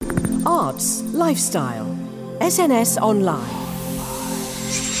Arts, lifestyle. SNS Online.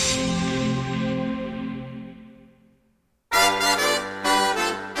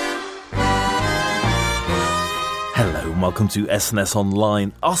 Hello and welcome to SNS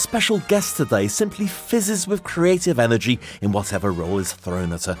Online. Our special guest today simply fizzes with creative energy in whatever role is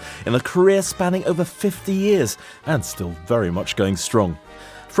thrown at her, in a career spanning over 50 years and still very much going strong.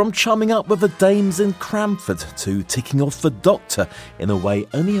 From chumming up with the dames in Cranford to ticking off the Doctor in a way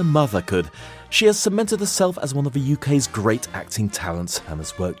only a mother could, she has cemented herself as one of the UK's great acting talents and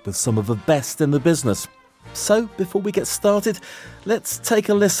has worked with some of the best in the business. So, before we get started, let's take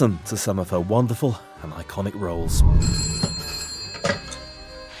a listen to some of her wonderful and iconic roles.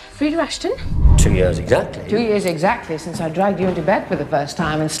 Frida Ashton? 2 years exactly. 2 years exactly since I dragged you into bed for the first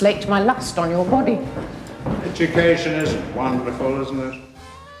time and slaked my lust on your body. Education is wonderful, isn't it?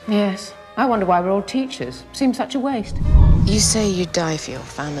 Yes. I wonder why we're all teachers. Seems such a waste. You say you die for your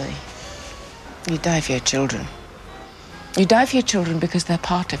family. You die for your children. You die for your children because they're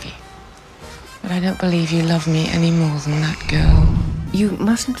part of you. But I don't believe you love me any more than that girl. You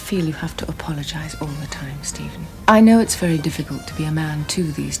mustn't feel you have to apologise all the time, Stephen. I know it's very difficult to be a man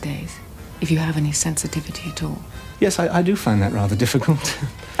too these days, if you have any sensitivity at all. Yes, I do find that rather difficult.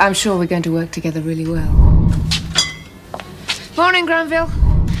 I'm sure we're going to work together really well. Morning, Granville.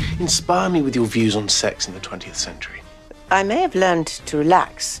 Inspire me with your views on sex in the 20th century. I may have learned to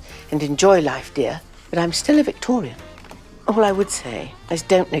relax and enjoy life, dear, but I'm still a Victorian. All I would say is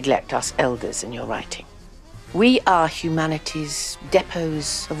don't neglect us elders in your writing. We are humanity's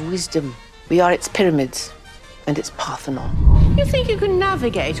depots of wisdom. We are its pyramids and its Parthenon. You think you can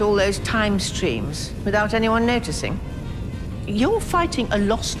navigate all those time streams without anyone noticing? You're fighting a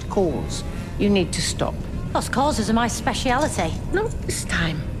lost cause. You need to stop. Lost causes are my speciality. Not this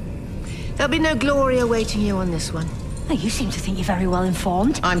time. There'll be no glory awaiting you on this one. Oh, you seem to think you're very well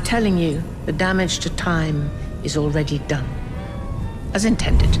informed. I'm telling you, the damage to time is already done. As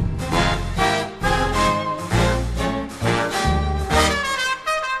intended.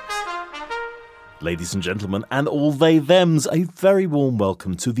 Ladies and gentlemen, and all they thems, a very warm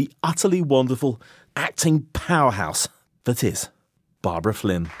welcome to the utterly wonderful acting powerhouse that is Barbara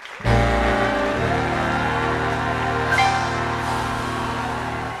Flynn.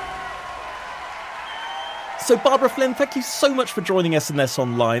 So Barbara Flynn, thank you so much for joining SNS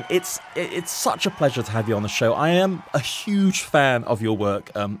Online. It's such a pleasure to have you on the show. I am a huge fan of your work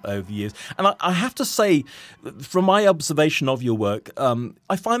over the years. And I have to say, from my observation of your work,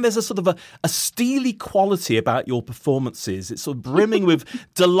 I find there's a sort of a steely quality about your performances. It's sort of brimming with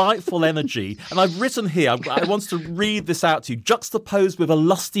delightful energy. And I've written here, I want to read this out to you, juxtaposed with a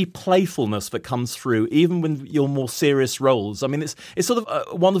lusty playfulness that comes through, even with your more serious roles. I mean, it's sort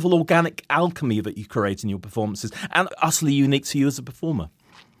of a wonderful organic alchemy that you create in your performances, and utterly unique to you as a performer.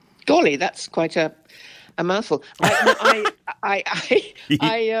 Golly, that's quite a mouthful. I'm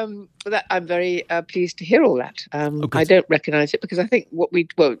very pleased to hear all that. I don't recognise it because I think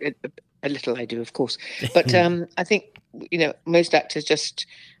a little I do, of course, but I think most actors just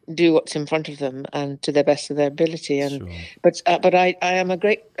do what's in front of them and to the best of their ability. And sure. But I am a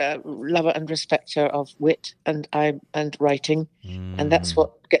great lover and respecter of wit and writing, and that's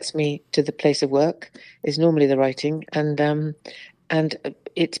what gets me to the place of work is normally the writing. And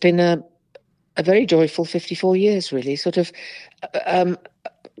it's been a very joyful 54 years, really, sort of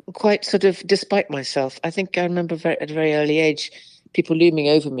quite sort of despite myself. I think I remember at a very early age people looming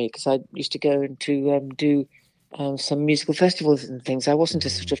over me because I used to go and to do some musical festivals and things. I wasn't a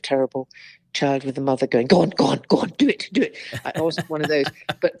sort of terrible child with a mother going, go on, do it. I wasn't one of those.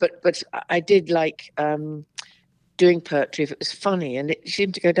 But I did like doing poetry if it was funny, and it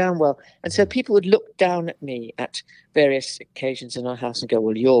seemed to go down well. And so people would look down at me at various occasions in our house and go,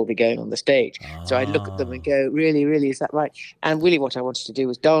 well, you'll be going on the stage. So I'd look at them and go, really, is that right? And really what I wanted to do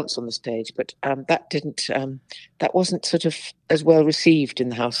was dance on the stage, but that wasn't sort of as well received in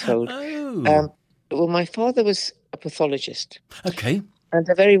the household. Well, my father was a pathologist. Okay. And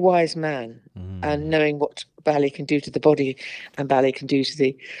a very wise man, and knowing what ballet can do to the body and ballet can do to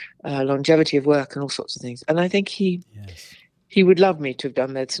the longevity of work and all sorts of things. And I think he would love me to have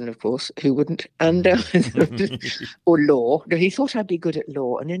done medicine, of course. Who wouldn't? And or law. No, he thought I'd be good at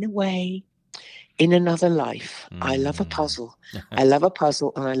law. And in a way, in another life, I love a puzzle. I love a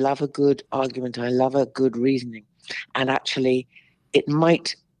puzzle, and I love a good argument. I love a good reasoning. And actually, it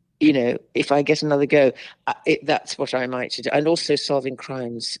might... if I get another go, that's what I might do. And also solving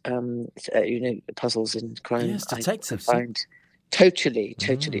crimes, puzzles and crimes. Yes, detectives. I find totally.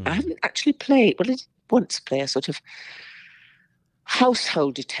 I haven't actually played, I did once play a sort of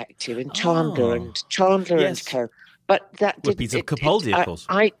household detective in Chandler and Co. But that with Peter Capaldi, of course.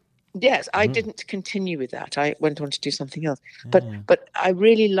 Yes, I didn't continue with that. I went on to do something else. But I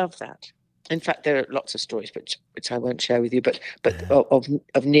really love that. In fact, there are lots of stories which I won't share with you, but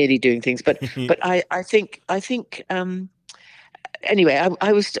of nearly doing things. But I think anyway,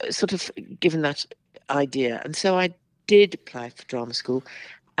 I was sort of given that idea, and so I did apply for drama school,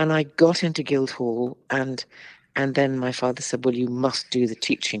 and I got into Guildhall, and then my father said, "Well, you must do the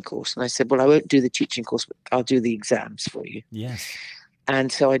teaching course," and I said, "Well, I won't do the teaching course, but I'll do the exams for you." Yes.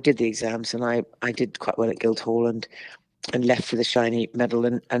 And so I did the exams, and I did quite well at Guildhall, and left with a shiny medal,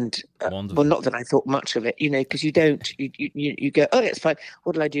 and well, not that I thought much of it, because you don't, you go, oh, it's fine.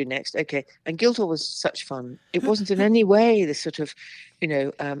 What do I do next? Okay. And Guildhall was such fun. It wasn't in any way the sort of,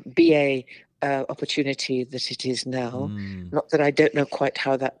 BA opportunity that it is now. Not that I don't know quite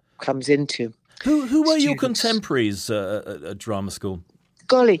how that comes into. Who were your contemporaries at drama school?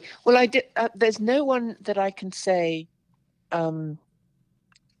 Golly, well, I did. There's no one that I can say.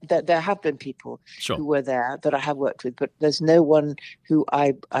 That there have been people who were there that I have worked with, but there's no one who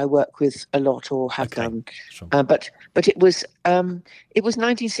I work with a lot or have done. Sure. But it was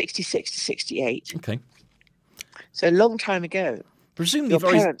 1966 to 68. Okay. So a long time ago. Presumably your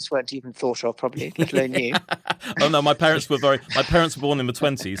parents weren't even thought of, probably, let alone you. Oh no, my parents were born in the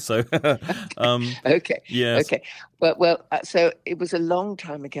 20s, so. Okay. Yes. Okay. Well. So it was a long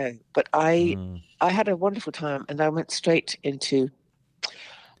time ago, but I had a wonderful time, and I went straight into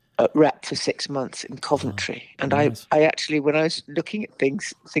rep for 6 months in Coventry. And nice. I actually, when I was looking at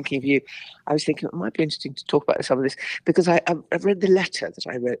things, thinking of you, I was thinking it might be interesting to talk about some of this, because I've read the letter that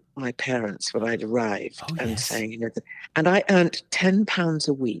I wrote my parents when I'd arrived, and saying, and I earned £10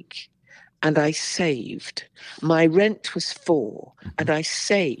 a week, and I saved. My rent was £4, and I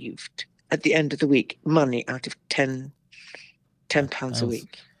saved at the end of the week money out of £10 a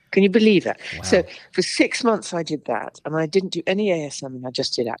week. Can you believe that? Wow. So for 6 months I did that, and I didn't do any ASM, and I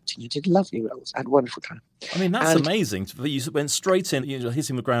just did acting. I did lovely roles. I had a wonderful time. I mean, that's amazing. You went straight in,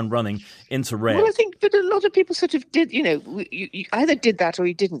 hitting the ground running into Red. Well, I think, but a lot of people sort of did. You either did that or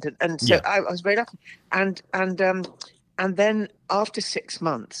you didn't, and so I was very lucky. And then after 6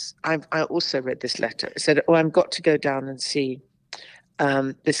 months, I also read this letter. It said, "Oh, I've got to go down and see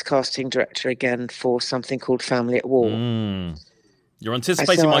this casting director again for something called Family at War." You're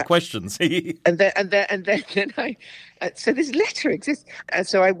anticipating my questions. and then I so this letter exists. And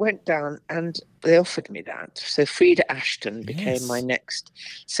so I went down, and they offered me that. So Frida Ashton became my next.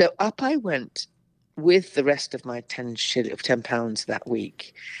 So up I went with the rest of my £10 that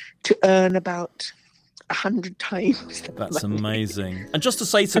week to earn about 100 times. That's amazing. And just to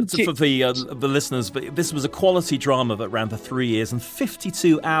say for the listeners, but this was a quality drama that ran for 3 years and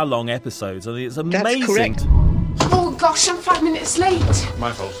 52-hour-long episodes. I mean, it's amazing. That's correct. Oh, gosh, I'm 5 minutes late.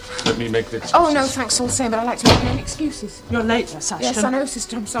 My fault. Let me make the excuses. Oh, no, thanks all the same, but I like to make no excuses. You're late, Miss Ashton. Yes, I know,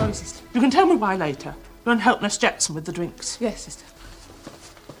 sister. I'm sorry, sister. You can tell me why later. Go and help Miss Jackson with the drinks. Yes, sister.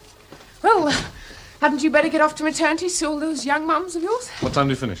 Well, hadn't you better get off to maternity, see all those young mums of yours? What time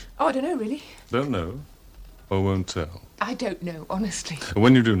do you finish? Oh, I don't know, really. Don't know? Or won't tell? I don't know, honestly.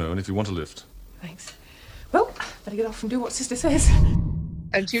 When you do know, and if you want a lift. Thanks. Well, better get off and do what sister says.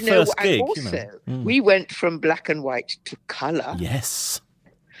 And First gig, we went from black and white to colour. Yes.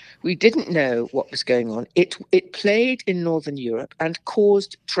 We didn't know what was going on. It played in Northern Europe and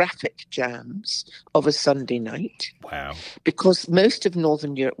caused traffic jams of a Sunday night. Wow. Because most of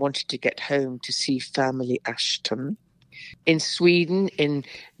Northern Europe wanted to get home to see Family Ashton. In Sweden, in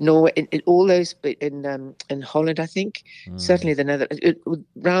Norway, in all those, in Holland, I think, certainly the Netherlands,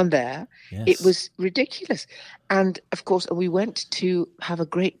 around there, it was ridiculous. And of course, we went to have a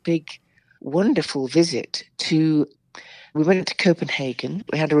great big, wonderful visit to. We went to Copenhagen.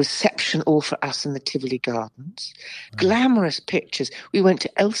 We had a reception all for us in the Tivoli Gardens. Glamorous pictures. We went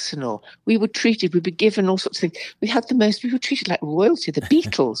to Elsinore. We were given all sorts of things. We were treated like royalty, the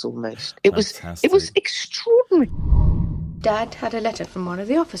Beatles almost. It was extraordinary. Dad had a letter from one of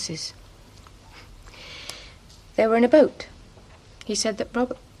the officers. They were in a boat. He said that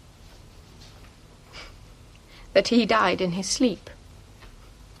he died in his sleep.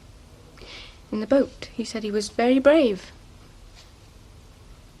 In the boat, he said he was very brave.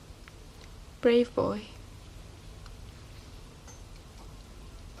 Brave boy.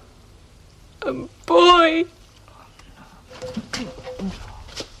 A boy.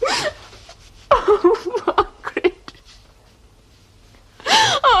 Oh, Margaret.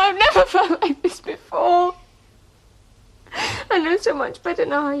 Oh, I've never felt like this before. I know so much better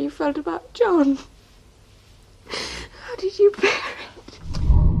now how you felt about John. How did you bear it?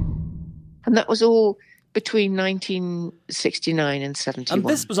 And that was all between 1969 and 71. And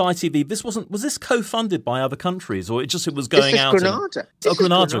this was ITV. Was this co-funded by other countries, or it was going out? Granada.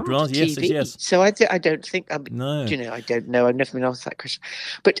 Granada. Yes, TV. yes. So I don't think. No. I don't know. I've never been asked that question.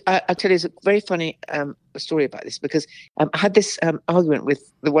 But I'll tell you, there's a very funny story about this, because I had this argument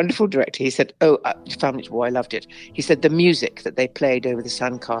with the wonderful director. He said, Family War, I loved it. He said the music that they played over the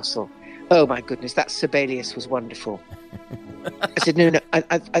sandcastle, oh my goodness, that Sibelius was wonderful. I said, no,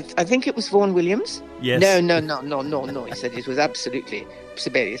 I think it was Vaughan Williams. Yes. No. He said it was absolutely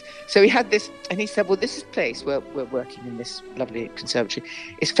Sibelius. So he had this, and he said, well, this place where we're working in this lovely conservatory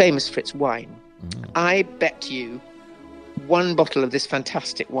is famous for its wine. I bet you one bottle of this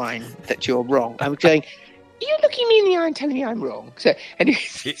fantastic wine that you're wrong. I'm going, you're looking me in the eye and telling me I'm wrong. So anyway,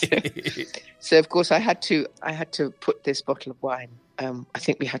 so of course I had to put this bottle of wine. I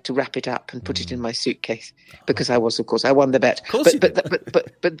think we had to wrap it up and put it in my suitcase, because I won the bet.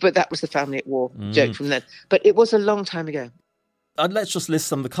 But that was the Family at War joke from then. But it was a long time ago. Let's just list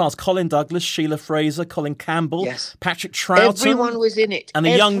some of the cast: Colin Douglas, Sheila Fraser, Colin Campbell, yes. Patrick Troughton. Everyone was in it, and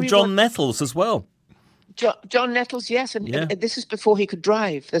a young John Nettles as well. John Nettles, yes, and this is before he could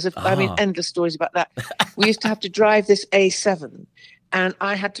drive. There's endless stories about that. We used to have to drive this A7. And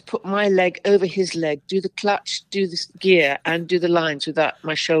I had to put my leg over his leg, do the clutch, do the gear, and do the lines without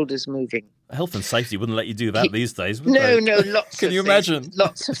my shoulders moving. Health and safety wouldn't let you do that these days, would they? No, lots Can of you things. imagine?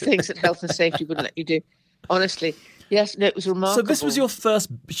 Lots of things that health and safety wouldn't let you do. Honestly. Yes, no, it was remarkable. So this was your first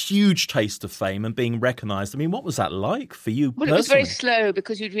huge taste of fame and being recognised. I mean, what was that like for you personally? Well, it was very slow,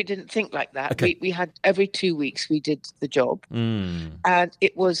 because we didn't think like that. Okay. We had every 2 weeks we did the job. And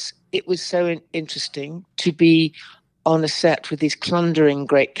it was so interesting to be on a set with these clundering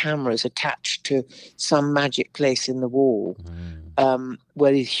great cameras attached to some magic place in the wall,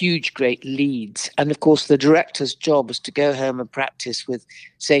 where these huge great leads. And of course the director's job was to go home and practice with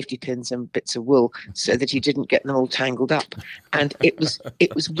safety pins and bits of wool so that he didn't get them all tangled up. And it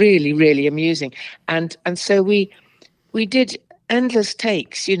was really, really amusing. And so we did endless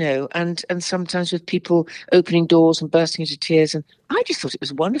takes, and sometimes with people opening doors and bursting into tears. And I just thought it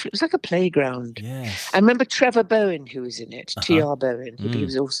was wonderful. It was like a playground. Yes. I remember Trevor Bowen, who was in it, T.R. Bowen, he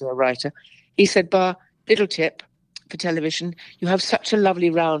was also a writer. He said, Bar, little tip for television, you have such a lovely,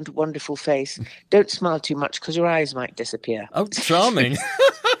 round, wonderful face. Don't smile too much, because your eyes might disappear. Oh, charming.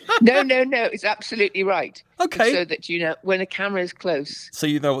 No, it's absolutely right. Okay. So that, when a camera is close. So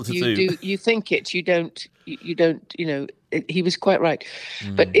you know what to do. You think it, you don't, he was quite right.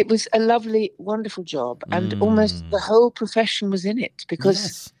 But it was a lovely, wonderful job. And almost the whole profession was in it,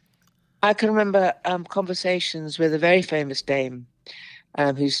 because I can remember conversations with a very famous dame,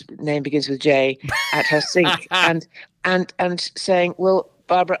 whose name begins with J, at her sink, and saying, well,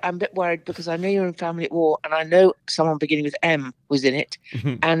 Barbara, I'm a bit worried, because I know you're in Family at War, and I know someone beginning with M was in it,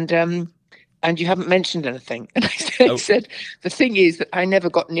 and you haven't mentioned anything. And I said, the thing is that I never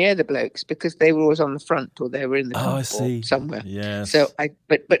got near the blokes, because they were always on the front, or they were in the top or somewhere. Yes. So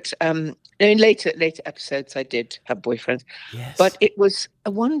in later episodes I did have boyfriends. Yes. But it was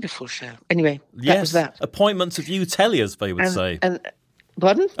a wonderful show. Anyway, that was that. Appointment to view telly, as they would say.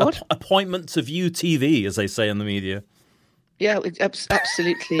 Pardon? What? Appointment to view TV, as they say in the media. Yeah,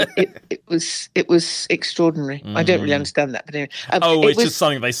 absolutely. it was extraordinary. I don't really understand that, but anyway. It's just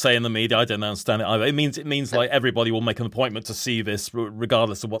something they say in the media. I don't understand it either. It means like everybody will make an appointment to see this,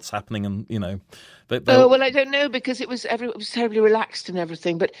 regardless of what's happening, and well, I don't know, because it was terribly relaxed and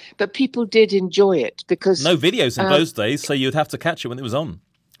everything, but people did enjoy it, because no videos in those days, so you'd have to catch it when it was on.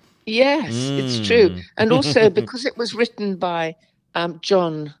 Yes, it's true, and also because it was written by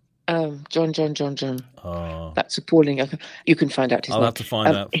John. Oh. That's appalling. You can find out his name. I'll have to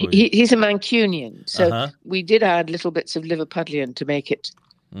find out for you. He's a Mancunian, so we did add little bits of Liverpudlian to make it,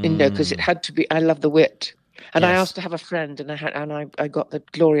 because it had to be. I love the wit, and I asked to have a friend, and I got the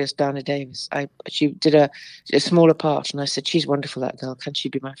glorious Dana Davis. She did a smaller part, and I said, she's wonderful, that girl. Can she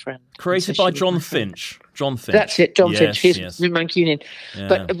be my friend? Created by John Finch. John Finch. That's it, John Finch. He's Mancunian,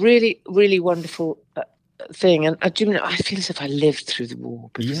 but a really, really wonderful thing. And I feel as if I lived through the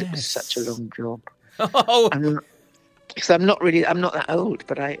war, because it was such a long job. Because I'm not that old,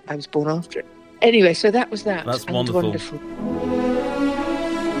 but I was born after it. Anyway, so that was that. That's wonderful.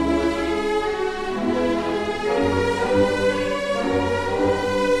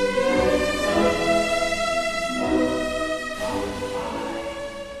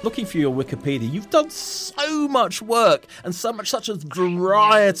 looking through your Wikipedia, you've done so much work and such a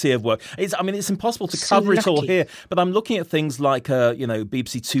variety of work. It's impossible to cover it all here. But I'm looking at things like,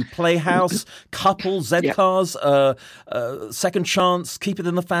 BBC Two Playhouse, Couple, Z-Cars, Second Chance, Keep It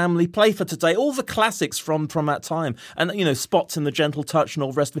in the Family, Play for Today, all the classics from that time, and Spots in the Gentle Touch and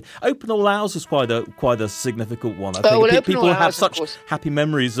all the rest of it. Open All Hours is quite a significant one. I think people have such happy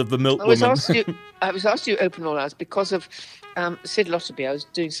memories of the Milkwoman. I was asked to do Open All Hours because of Sid Lotterby. I was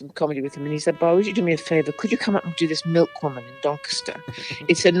doing some comedy with him, and he said, "Boy, would you do me a favour? Could you come up and do this Milkwoman in Doncaster?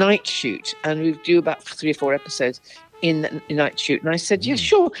 It's a night shoot, and we do about 3 or 4 episodes in the night shoot." And I said, "Yeah,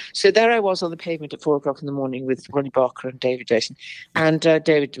 sure." So there I was on the pavement at 4 o'clock in the morning with Ronnie Barker and David Jason. And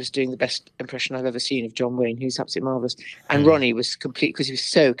David was doing the best impression I've ever seen of John Wayne. He was absolutely marvellous. And Ronnie was complete, because he was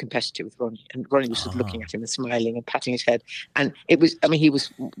so competitive with Ronnie. And Ronnie was sort of looking at him and smiling and patting his head. And it was,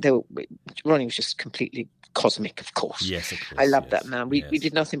 Ronnie was just completely cosmic, of course. Yes, of course. I loved that man. We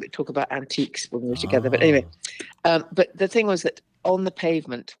did nothing but talk about antiques when we were together. But anyway, but the thing was that on the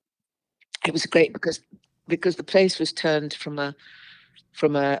pavement, it was great because the place was turned from a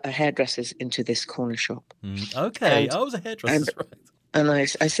hairdresser's into this corner shop. Okay, I was a hairdresser, right? And I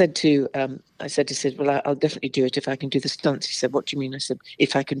said to Sid, "Well, I'll definitely do it if I can do the stunts." He said, "What do you mean?" I said,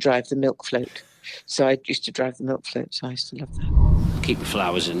 "If I can drive the milk float." So I used to drive the milk float, so I used to love that. Keep the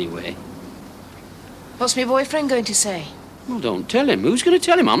flowers anyway. What's my boyfriend going to say? Well, don't tell him. Who's going to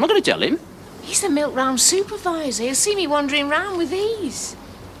tell him? I'm not going to tell him. He's the milk round supervisor. He'll see me wandering round with these.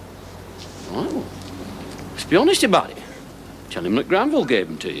 Oh, let's be honest about it. Tell him that Granville gave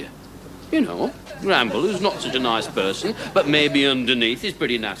them to you. Granville, who's not such a nice person, but maybe underneath is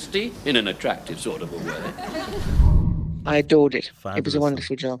pretty nasty, in an attractive sort of a way. I adored it. Fabulous. It was a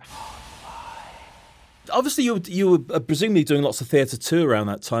wonderful job. Obviously, you were presumably doing lots of theatre too around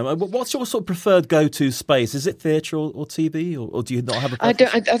that time. What's your sort of preferred go-to space? Is it theatre or TV, or do you not have a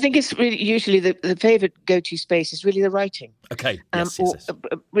preference? I think it's really usually the favourite go-to space is really the writing. Okay, yes.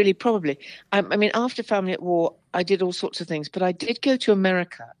 Really, probably. I mean, after Family at War, I did all sorts of things, but I did go to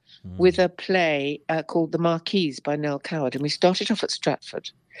America with a play called The Marquise by Noel Coward, and we started off at Stratford,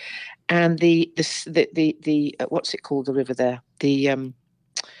 and the what's it called? The river there,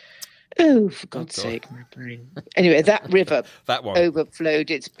 oh, for God's sake, my brain. Anyway, that river that one overflowed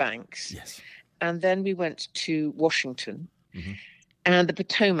its banks. Yes. And then we went to Washington, and the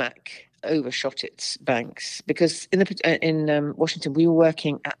Potomac overshot its banks, because in Washington we were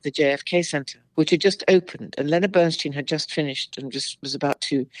working at the JFK Center, which had just opened, and Leonard Bernstein had just finished and just was about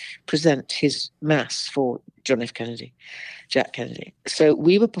to present his mass for Jack Kennedy. So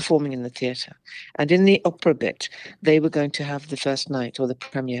we were performing in the theatre, and in the opera bit they were going to have the first night or the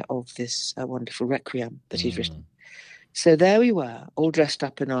premiere of this wonderful requiem that he'd written. So there we were, all dressed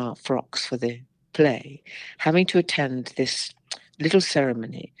up in our frocks for the play, having to attend this little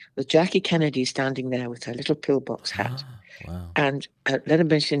ceremony with Jackie Kennedy standing there with her little pillbox hat. Wow. And Leonard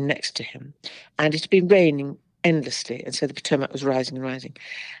Bernstein next to him. And it had been raining endlessly, and so the Potomac was rising and rising.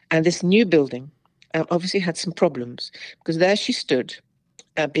 And this new building obviously had some problems, because there she stood,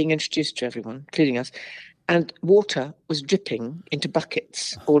 being introduced to everyone, including us, and water was dripping into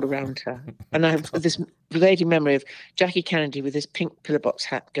buckets all around her. And I have this relating memory of Jackie Kennedy with his pink pillbox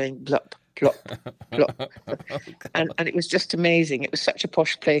hat going blop, plop, plop. And it was just amazing. It was such a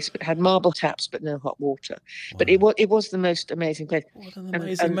posh place, but it had marble taps but no hot water. Wow. But it was the most amazing place. What an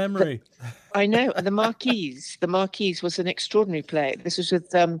amazing memory. I know. And The Marquise was an extraordinary play. This was with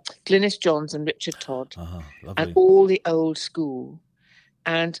Glynis Johns and Richard Todd, and all the old school.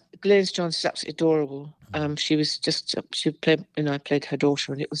 And Glynis Johns is absolutely adorable. I played her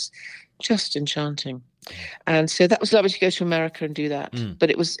daughter, and it was just enchanting. And so that was lovely to go to America and do that. But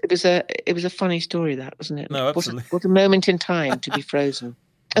it was a funny story, that, wasn't it? No, absolutely. What a moment in time to be frozen.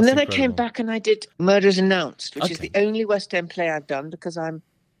 And then incredible. I came back and I did Murders Announced, which is the only West End play I've done, because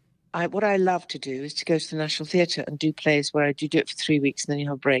what I love to do is to go to the National Theatre and do plays where you do it for 3 weeks and then you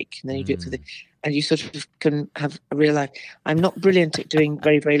have a break, and then you do it and you sort of can have a real life. I'm not brilliant at doing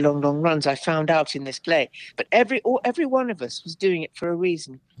very, very long runs. I found out in this play, but every one of us was doing it for a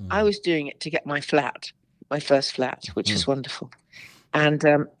reason. I was doing it to get my first flat, which was wonderful, and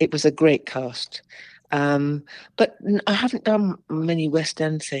it was a great cast. But I haven't done many West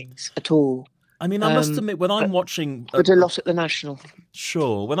End things at all. I mean, I must admit, when I'm watching... But a lot at the National.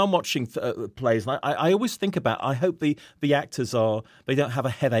 Sure. When I'm watching plays, I always think about, I hope the actors they don't have a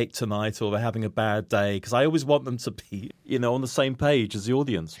headache tonight or they're having a bad day, because I always want them to be, on the same page as the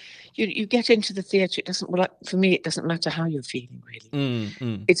audience. You get into the theatre, for me, it doesn't matter how you're feeling,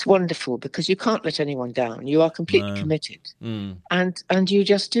 really. It's wonderful, because you can't let anyone down. You are completely committed. And you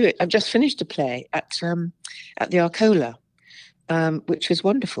just do it. I've just finished a play at the Arcola, which was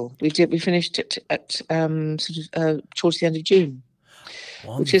wonderful. We finished it at towards the end of June,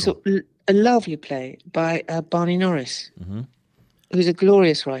 which is a lovely play by Barney Norris, who's a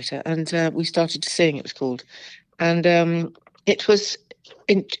glorious writer, and we started to sing. It was called, and it was.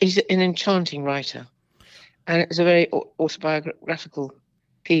 He's an enchanting writer, and it was a very autobiographical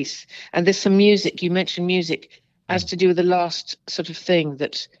piece. And there's some music. You mentioned music as to do with the last sort of thing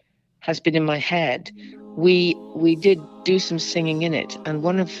that has been in my head. We did do some singing in it, and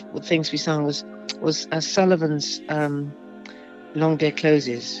one of the things we sang was Sullivan's Long Day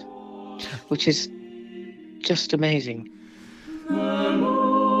Closes, which is just amazing. The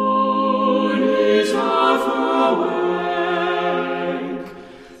moon is half awake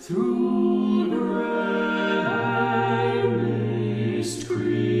through the red mist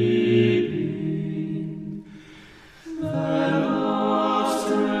creeping. The last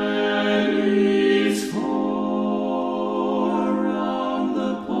red leaves fall around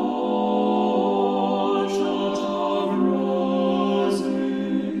the porch of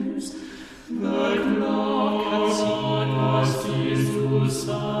roses. The clock has ceased to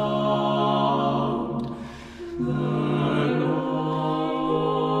sound. The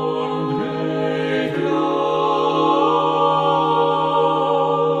long day closes.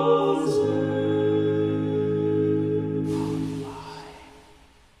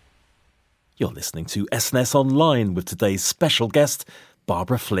 You're listening to SNS Online with today's special guest,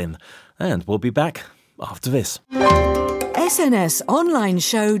 Barbara Flynn. And we'll be back after this.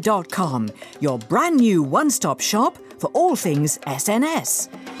 SNSOnlineShow.com, your brand new one-stop shop for all things SNS.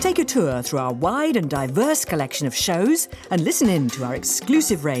 Take a tour through our wide and diverse collection of shows and listen in to our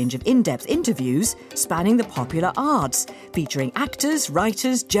exclusive range of in-depth interviews spanning the popular arts, featuring actors,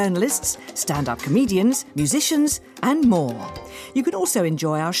 writers, journalists, stand-up comedians, musicians, and more. You can also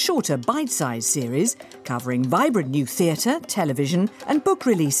enjoy our shorter bite-sized series covering vibrant new theatre, television, and book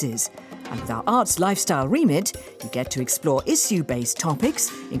releases. And with our arts lifestyle remit, you get to explore issue-based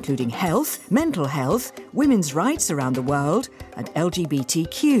topics, including health, mental health, women's rights around the world, and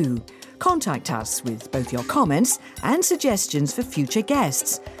LGBTQ. Contact us with both your comments and suggestions for future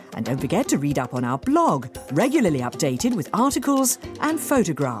guests. And don't forget to read up on our blog, regularly updated with articles and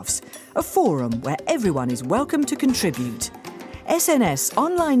photographs. A forum where everyone is welcome to contribute.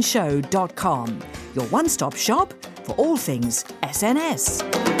 SNSOnlineShow.com, your one-stop shop for all things SNS.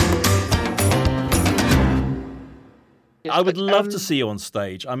 I would love to see you on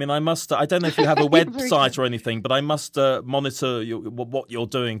stage. I mean, I don't know if you have a website or anything, but I must monitor what you're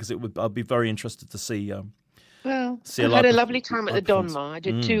doing, because I'd be very interested to see. I had a lovely time at the Donmar. I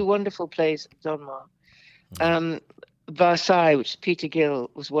did two wonderful plays at Donmar. Versailles, which Peter Gill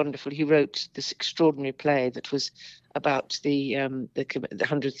was wonderful. He wrote this extraordinary play that was about the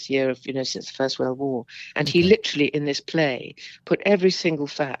 100th year of, since the First World War. And he literally, in this play, put every single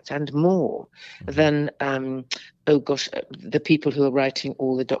fact and more than, the people who are writing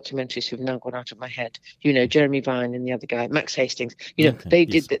all the documentaries who've now gone out of my head. Jeremy Vine and the other guy, Max Hastings. They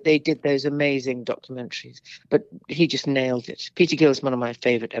did those amazing documentaries. But he just nailed it. Peter Gill is one of my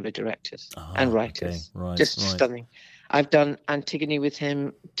favourite ever directors and writers. Okay. Right, just stunning. I've done Antigone with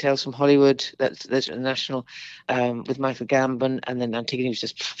him, Tales from Hollywood, that's a national, with Michael Gambon, and then Antigone was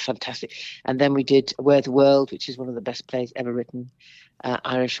just fantastic. And then we did Where the World, which is one of the best plays ever written,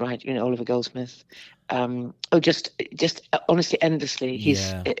 Irish writer, Oliver Goldsmith. Just honestly, endlessly.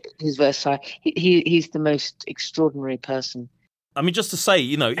 His Versailles. He's the most extraordinary person. I mean, just to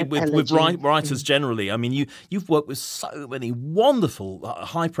say, with writers generally, I mean, you've worked with so many wonderful,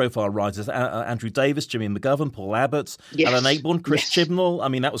 high-profile writers: Andrew Davis, Jimmy McGovern, Paul Abbott, Alan Ayckbourn, Chris Chibnall. I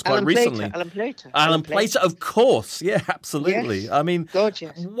mean, that was quite recently. Alan Plater, of course. Yeah, absolutely. Yes. I mean, God,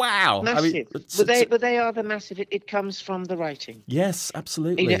 yes. Wow. Massive. I mean, but they are the massive. It comes from the writing. Yes,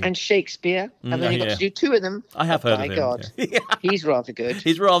 absolutely. And Shakespeare. I've only got to do two of them. I have heard of him. My God, he's rather good.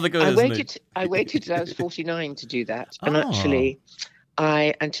 He's rather good. I waited till I was 49 to do that, and actually.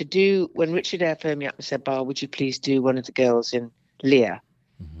 When Richard Eyre phoned me up and said, "Bar, would you please do one of the girls in Lear?"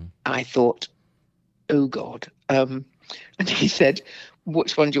 I thought, oh God. And he said,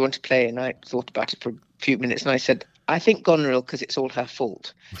 "Which one do you want to play?" And I thought about it for a few minutes, and I said, "I think Goneril, because it's all her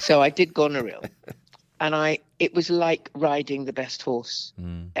fault." So I did Goneril. And it was like riding the best horse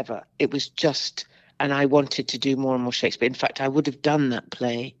ever. It was just, and I wanted to do more and more Shakespeare. In fact, I would have done that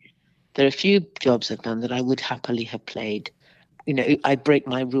play. There are a few jobs I've done that I would happily have played. I break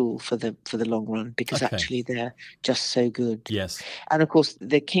my rule for the long run, because actually they're just so good. Yes. And of course,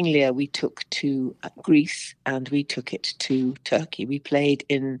 the King Lear we took to Greece, and we took it to Turkey. We played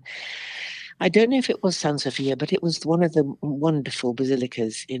in, I don't know if it was San Sofia, but it was one of the wonderful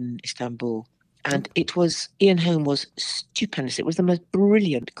basilicas in Istanbul. And Ian Holm was stupendous. It was the most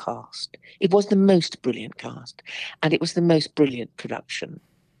brilliant cast. It was the most brilliant cast. And it was the most brilliant production.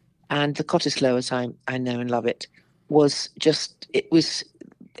 And the Cottesloe, as I know and love it, was just, it was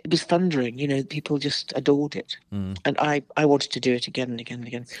thundering. You know, people just adored it. And I wanted to do it again and again and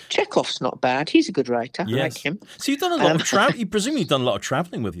again. Chekhov's not bad. He's a good writer. Yes. I like him. So you've done a lot of travel. You presumably done a lot of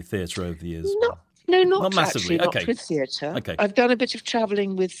travelling with your theatre over the years. Not massively. Actually, Okay. not with theatre. Okay. I've done a bit of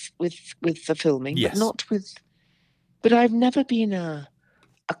travelling with the filming, Yes. but not with. But I've never been a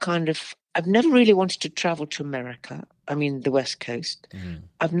kind of. I've never really wanted to travel to America. I mean, the West Coast.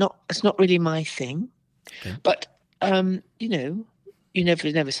 I've not. It's not really my thing. Okay. But you know, you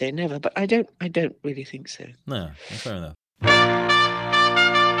never say never. But I don't really think so. No, fair enough.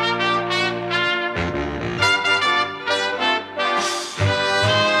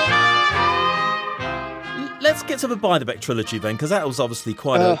 Let's get to the Beiderbecke trilogy then, because that was obviously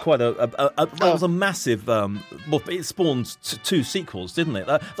that was a massive. Well, it spawned two sequels, didn't it?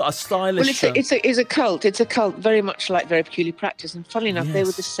 A stylish. Well, it's a cult. It's a cult, very much like Very Peculiar Practice. And funnily enough, they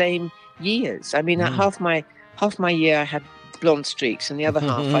were the same years. I mean, half my year I had blonde streaks, and the other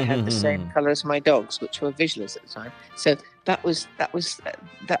half I had the same colour as my dogs, which were visualers at the time. So that was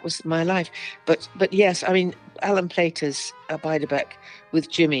my life. But yes, I mean, Alan Plater's Beiderbecke with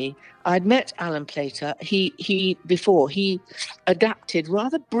Jimmy. I'd met Alan Plater. He adapted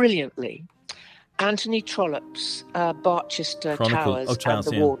rather brilliantly Anthony Trollope's Barchester Towers and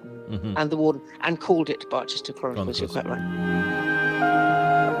the Warden, and the Warden, and called it Barchester Chronicles. You're quite right.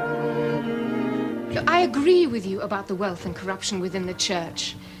 I agree with you about the wealth and corruption within the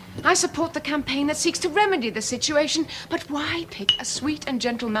church. I support the campaign that seeks to remedy the situation, but why pick a sweet and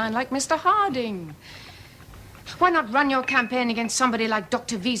gentle man like Mr. Harding? Why not run your campaign against somebody like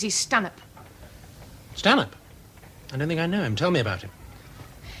Dr. Vesey Stanhope? Stanhope? I don't think I know him. Tell me about him.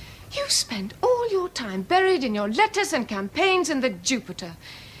 You spend all your time buried in your letters and campaigns in the Jupiter,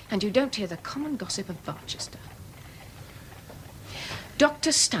 and you don't hear the common gossip of Barchester.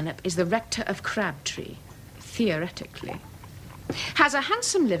 Dr. Stanhope is the rector of Crabtree, theoretically. Has a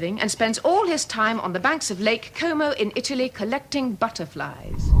handsome living and spends all his time on the banks of Lake Como in Italy collecting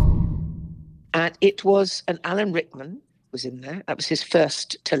butterflies. And it was, and Alan Rickman was in there. That was his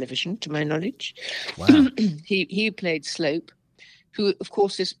first television, to my knowledge. Wow. He played Slope, who, of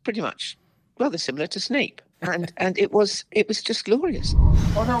course, is pretty much rather similar to Snape. And it was just glorious.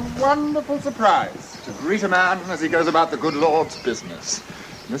 What a wonderful surprise to greet a man as he goes about the good Lord's business.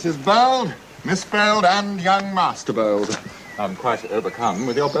 Mrs. Bold, Miss Bold, and young Master Bold. I'm quite overcome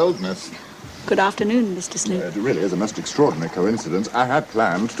with your boldness. Good afternoon, Mr. Snape. It really is a most extraordinary coincidence. I had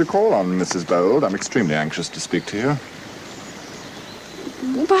planned to call on Mrs. Bold. I'm extremely anxious to speak to you.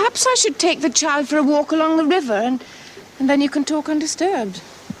 Well, perhaps I should take the child for a walk along the river, and then you can talk undisturbed.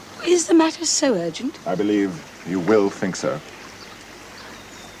 Is the matter so urgent? I believe you will think so.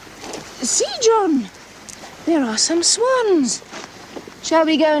 See, John, there are some swans. Shall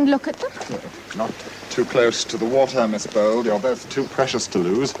we go and look at them? Not too close to the water, Miss Bold. You're both too precious to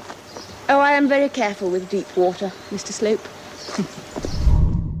lose. Oh, I am very careful with deep water, Mr. Slope.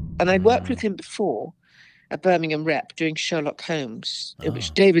 And I'd worked with him before at Birmingham Rep doing Sherlock Holmes, in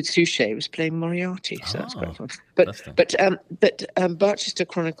which David Suchet was playing Moriarty. So that's quite fun. But Barchester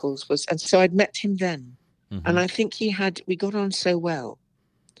Chronicles was, and so I'd met him then, and I think we got on so well.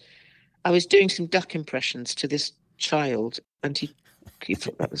 I was doing some duck impressions to this child, and he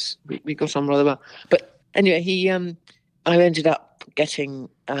thought that was we got on rather well. But anyway, I ended up getting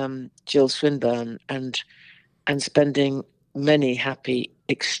Jill Swinburne and spending many happy,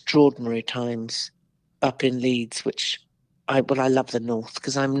 extraordinary times up in Leeds, which I love the North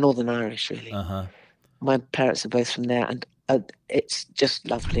because I'm Northern Irish, really. My parents are both from there, and it's just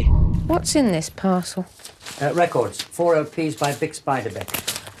lovely. What's in this parcel? Records, 4 LPs by Bix Beiderbecke.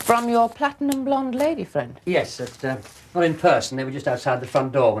 From your platinum blonde lady friend? Yes, not in person. They were just outside the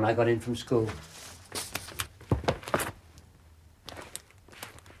front door when I got in from school.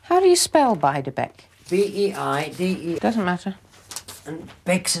 How do you spell Beiderbecke? B-E-I-D-E... Doesn't matter. And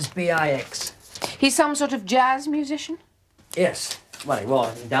Bix is B-I-X. He's some sort of jazz musician? Yes. Well, he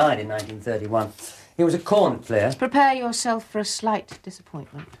was. He died in 1931. He was a cornet player. Prepare yourself for a slight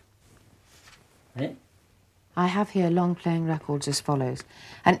disappointment. Eh? I have here long-playing records as follows.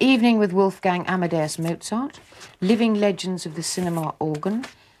 An Evening with Wolfgang Amadeus Mozart, Living Legends of the Cinema Organ,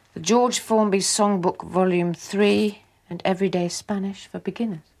 the George Formby Songbook Volume 3, and Everyday Spanish for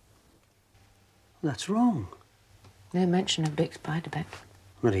Beginners. That's wrong. No mention of Bix Beiderbecke.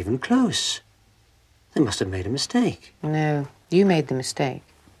 Not even close. They must have made a mistake. No, you made the mistake.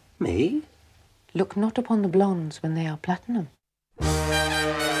 Me? Look not upon the blondes when they are platinum.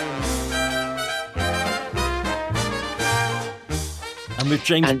 with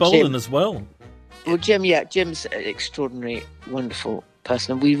James And Bolan Jim. as well. Well, Jim's an extraordinary, wonderful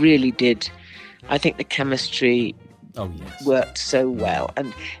person. We really did. I think the chemistry worked so well,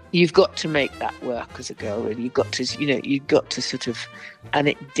 and you've got to make that work as a girl. Really, you've got to sort of, and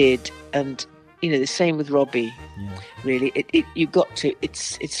it did. And the same with Robbie. Really, you've got to.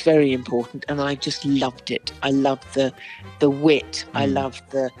 It's very important, and I just loved it. I loved the wit. I loved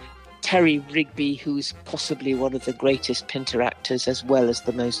the Terry Rigby, who's possibly one of the greatest Pinter actors, as well as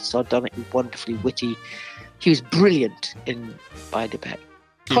the most sardonically, wonderfully witty. He was brilliant in Beiderbecke.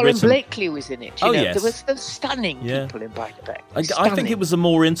 Colin Blakely was in it. Yes. There was those stunning people in Beiderbecke. I think it was the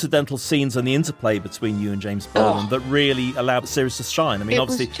more incidental scenes and the interplay between you and James Bolan that really allowed the series to shine. I mean,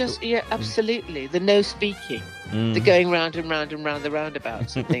 obviously, was just absolutely the no speaking, the going round and round and round the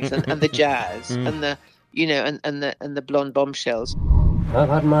roundabouts and things, and the jazz and the and the blonde bombshells. I've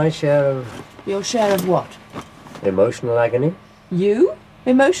had my share of... Your share of what? Emotional agony. You?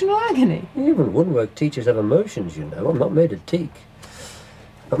 Emotional agony? Even woodwork teachers have emotions, you know. I'm not made of teak.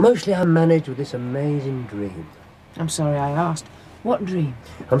 But mostly I'm managed with this amazing dream. I'm sorry I asked. What dream?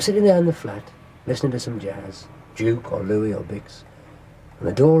 I'm sitting there in the flat, listening to some jazz, Duke or Louis or Bix, and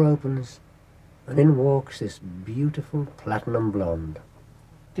the door opens, and in walks this beautiful platinum blonde.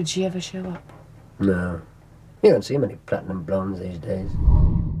 Did she ever show up? No. You don't see many platinum blondes these days.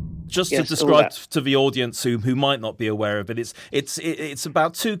 Just to describe to the audience who might not be aware of it, it's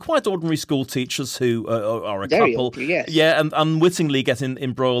about two quite ordinary school teachers who are a Very couple, ordinary, yes. and unwittingly get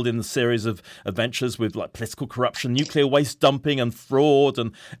embroiled in a series of adventures with like political corruption, nuclear waste dumping, and fraud,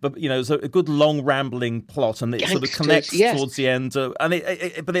 but it's a good long rambling plot, and it sort of connects towards the end,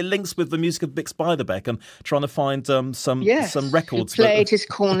 but it links with the music of Bix Beiderbecke and trying to find some records. He played his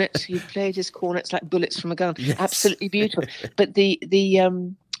cornets like bullets from a gun. Yes. Absolutely beautiful. But the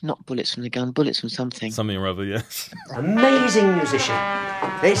not bullets from the gun, bullets from something. Something or other, yes. Amazing musician.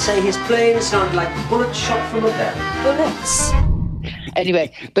 They say his playing sounds like bullets shot from a bell. Bullets.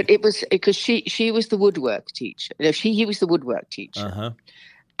 Anyway, but it was because she was the woodwork teacher. He was the woodwork teacher. Uh-huh.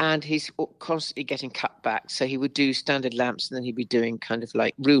 And he's constantly getting cut back. So he would do standard lamps, and then he'd be doing kind of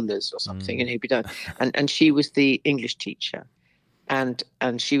like rulers or something, and he'd be done. And she was the English teacher, and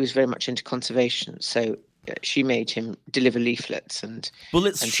she was very much into conservation. So she made him deliver leaflets and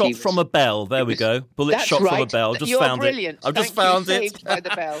bullets shot from a bell. There we go. Bullets shot from a bell. Just found brilliant. it. I've just found it. Saved by the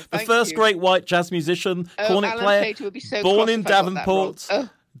bell. The first great white jazz musician, cornet Alan player, Pater would be so born cross in if I got that Davenport, wrong.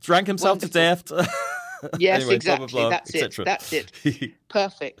 drank himself to death. Yes, anyway, exactly. Blah, blah, blah, That's it.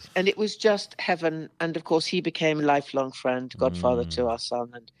 Perfect. And it was just heaven. And of course, he became a lifelong friend, godfather to our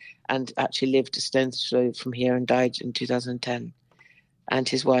son, and actually lived a stone's throw from here and died in 2010. And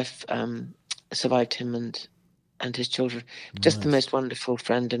his wife survived him and his children. Just the most wonderful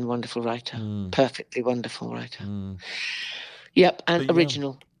friend and wonderful writer. Perfectly wonderful writer. Yep, and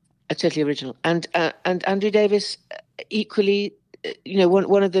original. Totally original. And Andrew Davis, equally,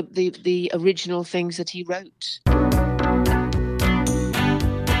 one of the original things that he wrote.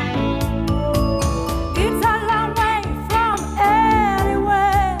 It's a long way from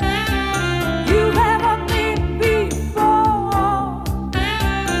anywhere you've ever been before.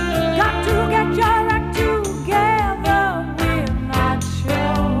 Got to get your act together, we're not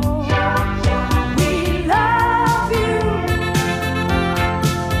sure. We love you,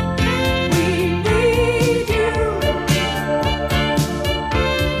 we need you,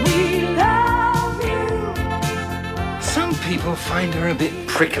 we love you. Some people find her a bit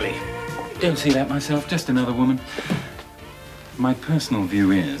prickly. Don't see that myself, just another woman. My personal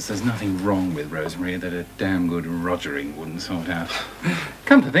view is there's nothing wrong with Rosemary that a damn good Rogering wouldn't sort out.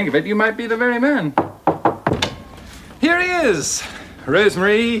 Come to think of it, you might be the very man. Here he is,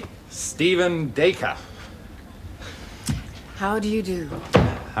 Rosemary Stephen Dacre. How do you do?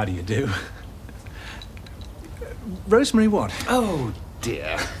 How do you do? Rosemary what? Oh,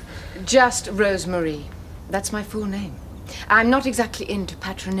 dear. Just Rosemary. That's my full name. I'm not exactly into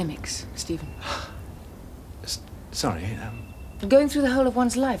patronymics, Stephen. Sorry. Going through the whole of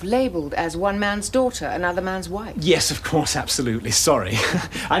one's life, labelled as one man's daughter, another man's wife. Yes, of course, absolutely. Sorry.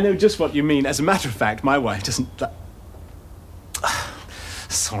 I know just what you mean. As a matter of fact, my wife doesn't...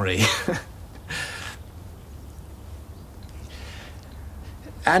 Sorry.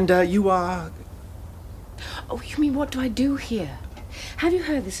 And you are... Oh, you mean what do I do here? Have you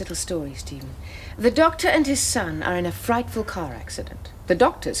heard this little story, Stephen? The doctor and his son are in a frightful car accident. The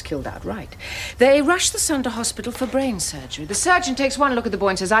doctor's killed outright. They rush the son to hospital for brain surgery. The surgeon takes one look at the boy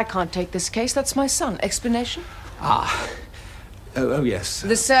and says, I can't take this case. That's my son. Explanation? Ah. Oh, yes.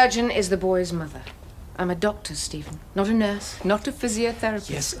 The surgeon is the boy's mother. I'm a doctor, Stephen, not a nurse, not a physiotherapist.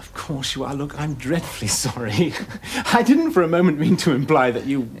 Yes, of course you are. Look, I'm dreadfully sorry. I didn't for a moment mean to imply that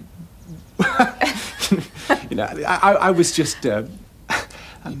you... I was just...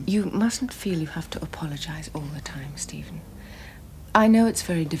 You mustn't feel you have to apologise all the time, Stephen. I know it's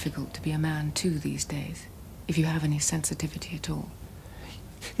very difficult to be a man, too, these days, if you have any sensitivity at all.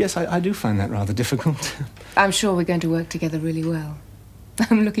 Yes, I do find that rather difficult. I'm sure we're going to work together really well.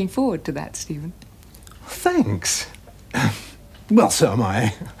 I'm looking forward to that, Stephen. Thanks. Well, so am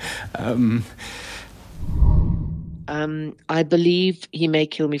I. I believe, he may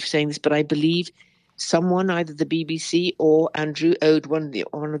kill me for saying this, but I believe someone, either the BBC or Andrew, owed one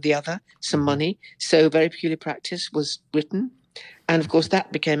or the other some money. So Very Peculiar Practice was written. And, of course,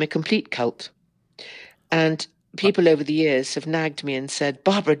 that became a complete cult. And people over the years have nagged me and said,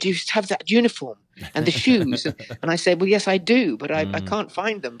 Barbara, do you have that uniform and the shoes? And I said, well, yes, I do, but I can't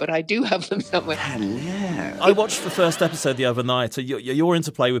find them, but I do have them somewhere. I watched the first episode the other night. Your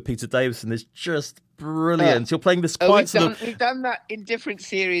interplay with Peter Davison is just brilliant. You're playing this quite we've done that in different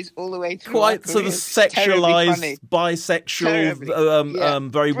series all the way through. Quite sort of sexualised,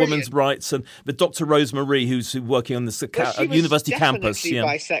 bisexual, very women's rights, and the Dr. Rosemary, who's working on this university campus. Yeah,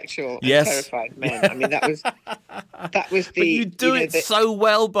 bisexual. Yes, and terrified men. I mean, that was the. But you do it so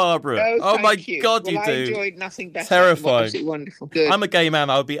well, Barbara. Oh my God, you do. I enjoyed nothing better. Terrifying. Absolutely wonderful. Good. I'm a gay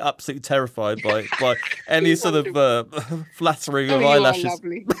man. I would be absolutely terrified by any sort of flattering of eyelashes. You are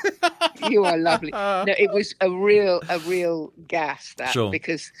lovely. You are lovely. No, it was a real gas, that, sure.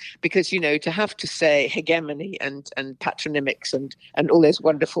 because to have to say hegemony and patronymics and all those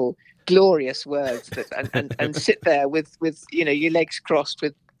wonderful glorious words and sit there with your legs crossed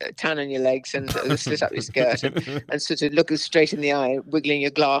with tan on your legs and slit up your skirt and sort of look us straight in the eye, wiggling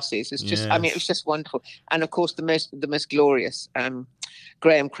your glasses. It's just, it was just wonderful. And of course, the most glorious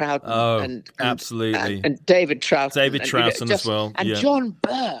Graham Crowden and absolutely and David Troughton. David Troughton as well, and John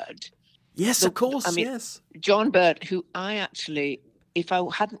Bird. Yes, of course. Yes, John Bird, who I actually, if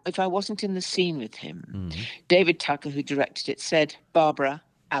I wasn't in the scene with him, David Tucker, who directed it, said, Barbara,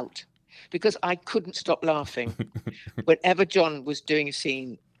 out, because I couldn't stop laughing. Whenever John was doing a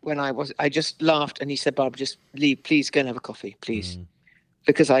scene, I just laughed, and he said, Barbara, just leave, please go and have a coffee, please.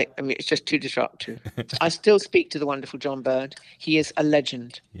 Because it's just too disruptive. I still speak to the wonderful John Bird. He is a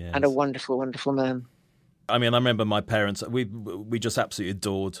legend and a wonderful, wonderful man. I mean, I remember my parents. We just absolutely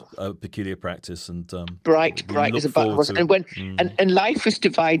adored Peculiar Practice, and bright as a button was. And when and life was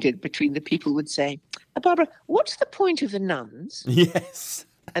divided between the people who would say, Barbara, what's the point of the nuns? Yes,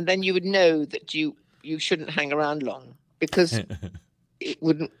 and then you would know that you shouldn't hang around long because it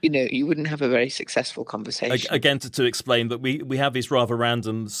wouldn't, you wouldn't have a very successful conversation. Again, to explain that we have these rather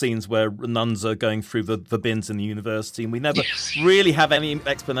random scenes where nuns are going through the bins in the university, and we never really have any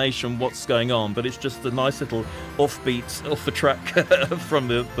explanation what's going on, but it's just a nice little offbeat, off the track from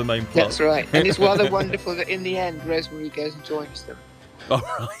the main plot. That's right. And it's rather wonderful that in the end, Rosemary goes and joins them. All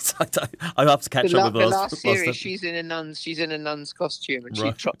right, I have to catch up with the last series. She's in a nun's costume, and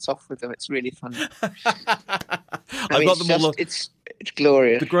she trots off with them. It's really fun. I've got them all. It's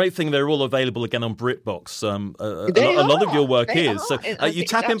glorious. The great thing, they're all available again on BritBox. A lot of your work is. So you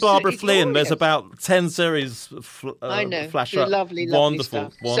tap in Barbara Flynn. There's about 10 series. I know. Flash up. Lovely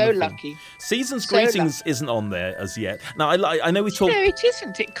wonderful, stuff. Wonderful. So lucky. Seasons Greetings isn't on there as yet. Now I know we talked. No, it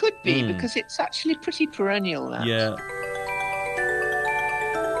isn't. It could be because it's actually pretty perennial now. Yeah.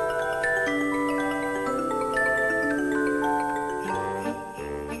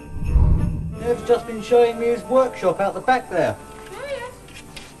 Nev's just been showing me his workshop out the back there. Oh, yes.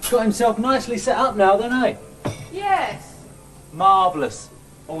 Got himself nicely set up now, then, eh? Yes. Marvellous.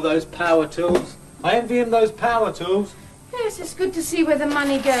 All those power tools. I envy him those power tools. Yes, it's good to see where the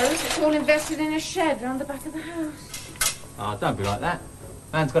money goes. It's all invested in a shed round the back of the house. Ah, don't be like that.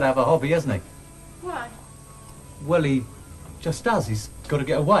 Man's got to have a hobby, hasn't he? Why? Well, he just does. He's got to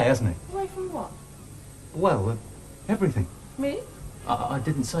get away, hasn't he? Away from what? Well, everything. Me? I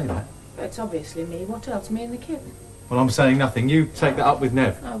didn't say that. It's obviously me. What else? Me and the kid. Well, I'm saying nothing. You take that up with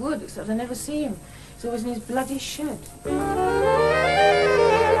Nev. I would, except I never see him. He's always in his bloody shed.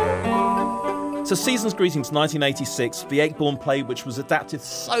 So Seasons Greetings, 1986, the Acheborn play, which was adapted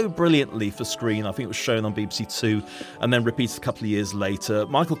so brilliantly for screen. I think it was shown on BBC Two and then repeated a couple of years later.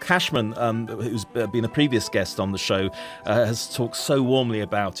 Michael Cashman, who's been a previous guest on the show, has talked so warmly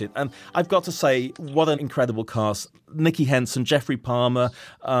about it. And I've got to say, what an incredible cast. Nicky Henson, Jeffrey Palmer,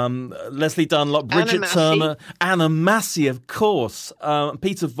 Leslie Dunlop, Bridget Turner, Anna Massey, of course,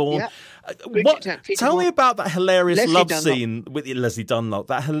 Peter Vaughan. Yeah. Tell me about that hilarious love scene with Leslie Dunlop.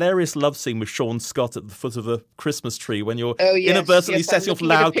 That hilarious love scene with Sean Scott at the foot of a Christmas tree when you're Oh, yes, inadvertently yes, setting I'm off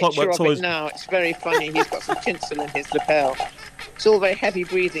looking at a loud picture Clockwork of Toys. it now. It's very funny. He's got some tinsel in his lapel. It's all very heavy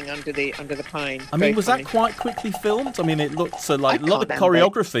breathing under the pine. I Very mean, was funny. that quite quickly filmed? I mean, it looked like I a lot of can't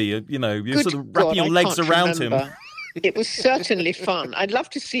remember. choreography. You know, you're Good sort of wrapping God, your I legs can't around him. remember. It was certainly fun. I'd love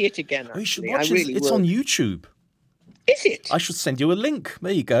to see it again. Oh, you should actually. watch I it. really It's would. on YouTube. Is it? I should send you a link.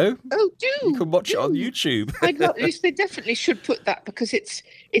 There you go. Oh, do. You can watch it on YouTube. I'd love, they definitely should put that because it's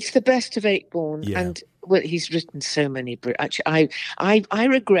the best of Akeborn, Yeah. and well, he's written so many. Actually, I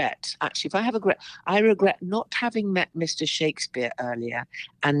regret. Actually, if I have a regret, I regret not having met Mr. Shakespeare earlier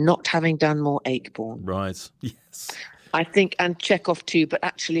and not having done more Akeborn. Right. Yes. I think, and Chekhov too. But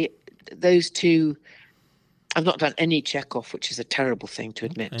actually, those two, I've not done any Chekhov, which is a terrible thing to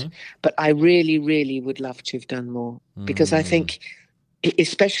admit. Okay. But I really, really would love to have done more because I think,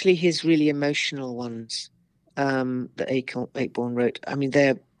 especially his really emotional ones that Akeborn wrote. I mean,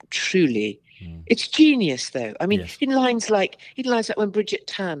 they're truly. It's genius, though. I mean, Yes. in lines like when Bridget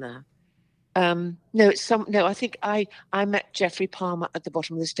Turner. I think I met Geoffrey Palmer at the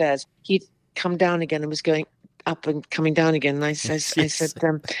bottom of the stairs. He'd come down again and was going up and coming down again. And I said,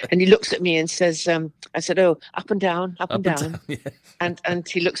 and he looks at me and says, I said, oh, up and down, up and down. Yeah. And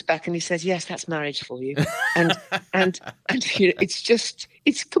he looks back and he says, yes, that's marriage for you. And you know,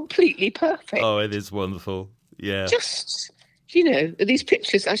 it's completely perfect. Oh, it is wonderful. Yeah. Just, you know, these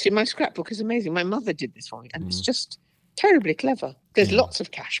pictures, actually my scrapbook is amazing. My mother did this for me and it's just terribly clever. There's lots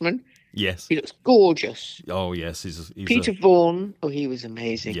of Cashman. Yes. He looks gorgeous. Oh, yes. He's Peter Vaughan, he was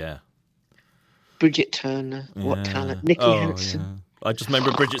amazing. Yeah. Bridget Turner, what Yeah. talent. Nicky Hansen. Yeah. I just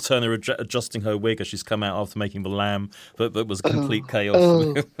remember Bridget Turner adjusting her wig as she's come out after making The Lamb. That was complete chaos.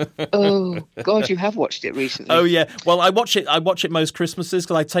 Oh, God, you have watched it recently. Oh yeah, well I watch it most Christmases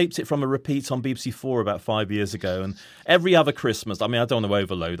because I taped it from a repeat on BBC 4 about 5 years ago, and every other Christmas. I mean, I don't want to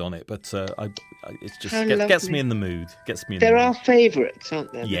overload on it, but it just How gets lovely. me in the mood. There are favourites,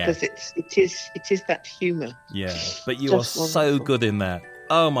 aren't there? Yeah. Because it is that humour. Yeah, but you are Just so wonderful. good in that.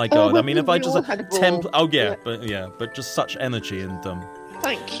 Oh my God! I mean, if I we just all had a ball. but just such energy and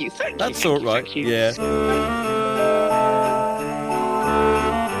Thank you. that's thank all you, right. thank you. Yeah.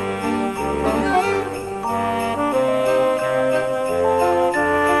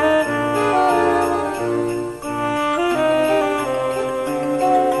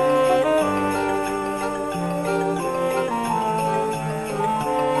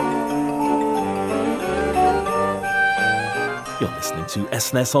 You're listening to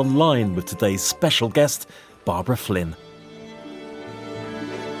SNS Online with today's special guest, Barbara Flynn.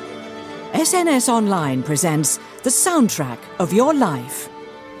 SNS Online presents the soundtrack of your life.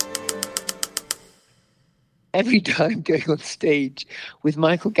 Every time going on stage with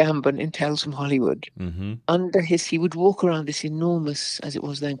Michael Gambon in Tales from Hollywood, he would walk around this enormous, as it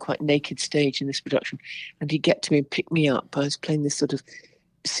was then, quite naked stage in this production, and he'd get to me and pick me up. I was playing this sort of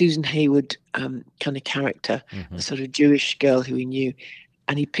Susan Hayward kind of character, a sort of Jewish girl who he knew,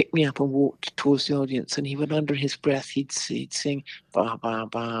 and he picked me up and walked towards the audience, and he would, under his breath, he'd sing ba ba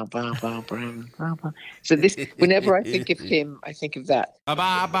ba ba ba ba ba ba. So this, whenever I think of him, I think of that. Ba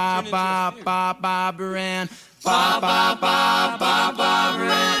ba ba ba ba ba Baran. Ba ba ba ba ba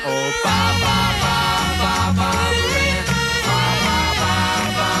Baran. Oh ba ba ba ba ba Baran. Ba ba ba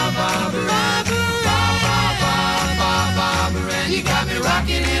ba ba Baran. Ba ba ba ba ba Baran. You got me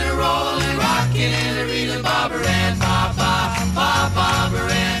rocking and a rolling, rocking and a reeling, ba Baran. Ba ba ba ba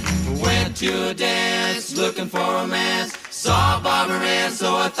Baran. Went to a dance, looking for romance. Saw Barbara Ann,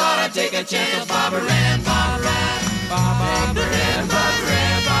 so I thought I'd take a chance. Barbara Ann, Barbara Ann, Barbara Ann, Barbara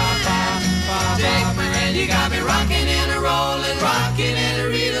Ann, Barbara Ann. You got me rocking and a rolling, rocking and a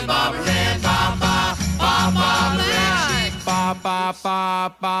reeling, Barbara Ann, Barbara Ann, Barbara Ann, Barbara Ann.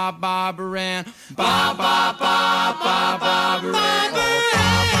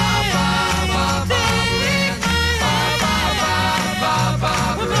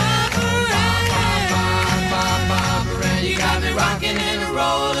 You got me rocking and a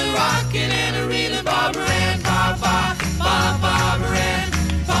rolling, rocking and a reeling, Barbara Ann, Barbara Ann, Barbara Ann,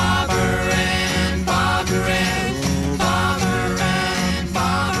 Barbara Ann, Barbara Ann,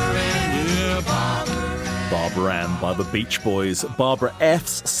 Barbara Ann, yeah, Barbara Ann. Barbara Ann by the Beach Boys, Barbara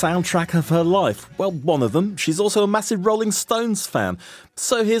F's soundtrack of her life. Well, one of them. She's also a massive Rolling Stones fan.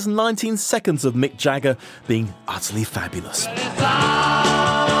 So here's 19 seconds of Mick Jagger being utterly fabulous.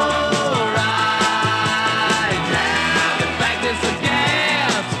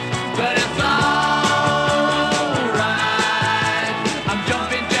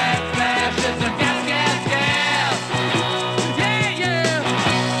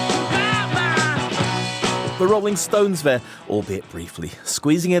 The Rolling Stones there, albeit briefly,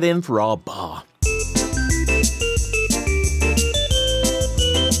 squeezing it in for our bar.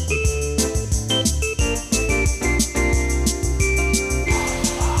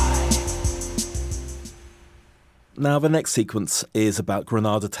 Now, the next sequence is about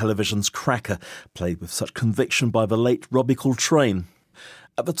Granada Television's Cracker, played with such conviction by the late Robbie Coltrane.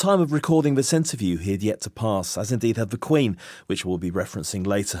 At the time of recording this interview, he had yet to pass, as indeed had the Queen, which we'll be referencing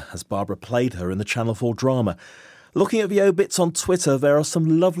later, as Barbara played her in the Channel 4 drama. Looking at the obits on Twitter, there are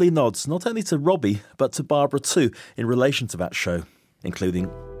some lovely nods, not only to Robbie, but to Barbara too, in relation to that show, including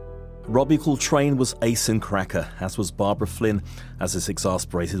Robbie Coltrane was ace in Cracker, as was Barbara Flynn as his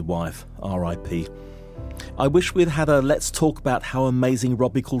exasperated wife, R.I.P. I wish we'd had a Let's Talk About How Amazing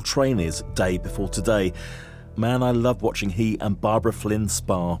Robbie Coltrane Is day before today. Man, I love watching he and Barbara Flynn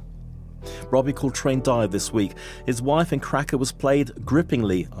spar. Robbie Coltrane died this week. His wife in Cracker was played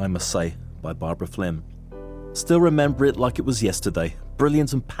grippingly, I must say, by Barbara Flynn. Still remember it like it was yesterday.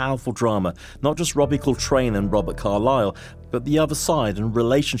 Brilliant and powerful drama, not just Robbie Coltrane and Robert Carlyle, but the other side and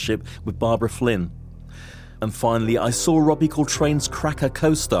relationship with Barbara Flynn. And finally, I saw Robbie Coltrane's Cracker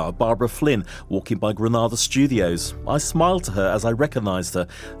co-star, Barbara Flynn, walking by Granada Studios. I smiled to her as I recognised her.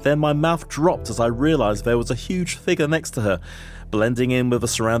 Then my mouth dropped as I realised there was a huge figure next to her, blending in with the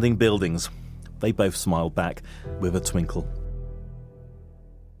surrounding buildings. They both smiled back, with a twinkle.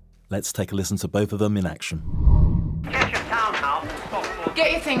 Let's take a listen to both of them in action.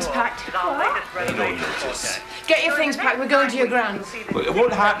 Get your things packed. Get your things packed. We're going to your grand. But it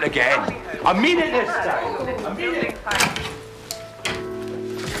won't happen again. I mean it this time. I mean it.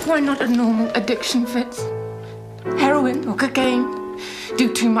 Why not a normal addiction, Fitz? Heroin or cocaine?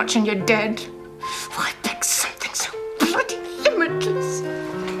 Do too much and you're dead. Why pick something so bloody limitless?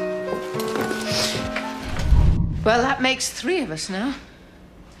 Well, that makes 3 of us now.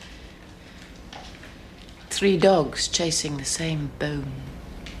 3 dogs chasing the same bone.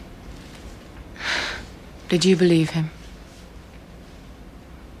 Did you believe him?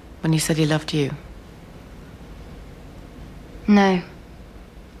 When he said he loved you? No.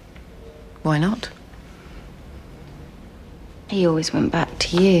 Why not? He always went back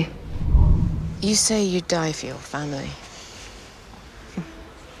to you. You say you die for your family.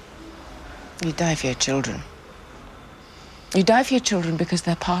 You die for your children. You die for your children because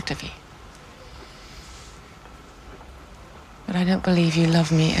they're part of you. But I don't believe you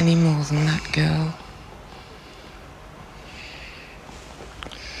love me any more than that girl.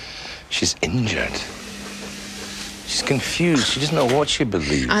 She's injured. She's confused. She doesn't know what she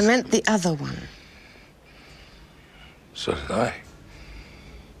believes. I meant the other one. So did I.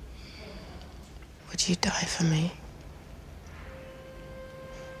 Would you die for me?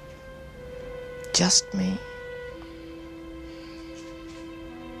 Just me?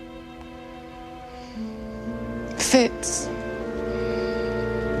 Fitz.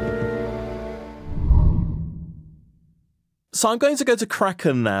 So I'm going to go to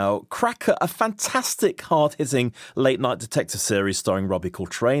Cracker now. Cracker, a fantastic, hard-hitting late-night detective series starring Robbie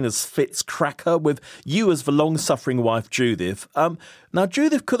Coltrane as Fitz Cracker, with you as the long-suffering wife, Judith. Now,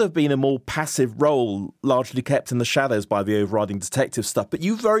 Judith could have been a more passive role, largely kept in the shadows by the overriding detective stuff, but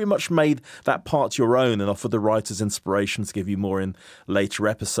you very much made that part your own and offered the writers inspiration to give you more in later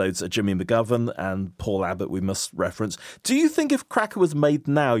episodes. Jimmy McGovern and Paul Abbott we must reference. Do you think if Cracker was made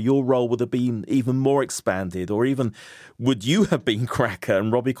now, your role would have been even more expanded, or even would you have been Cracker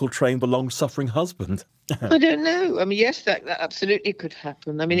and Robbie Coltrane the long-suffering husband? I don't know. I mean, yes, that absolutely could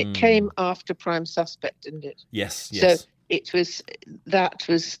happen. I mean, it came after Prime Suspect, didn't it? Yes. So it was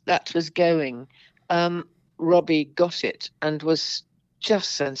that was going. Robbie got it and was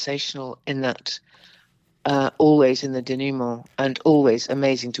just sensational in that. Always in the denouement and always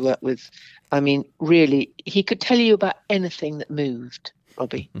amazing to work with. I mean, really, he could tell you about anything that moved.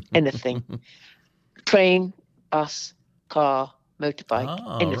 Robbie, anything. Train, bus, car,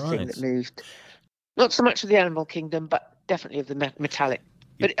 motorbike, anything that moved. Not so much of the animal kingdom, but definitely of the metallic.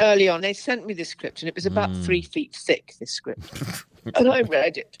 But early on, they sent me this script, and it was about 3 feet thick, this script. And I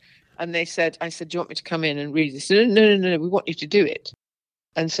read it. And I said, do you want me to come in and read this? No, we want you to do it.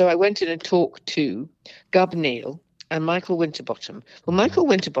 And so I went in and talked to Gub Neal and Michael Winterbottom. Well, Michael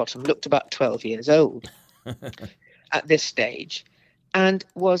Winterbottom looked about 12 years old at this stage and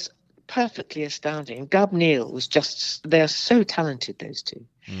was perfectly astounding. Gub Neal was they're so talented, those two.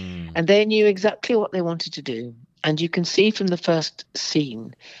 And they knew exactly what they wanted to do. And you can see from the first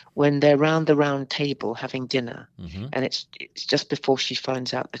scene when they're round the round table having dinner, and it's just before she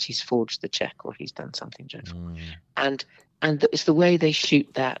finds out that he's forged the check or he's done something dreadful. And it's the way they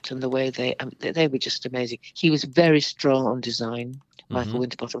shoot that, and the way they were just amazing. He was very strong on design, Michael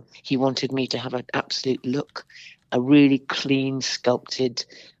Winterbottom. He wanted me to have an absolute look, a really clean, sculpted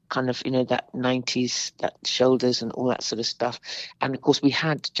kind of, that 90s, that shoulders and all that sort of stuff. And of course, we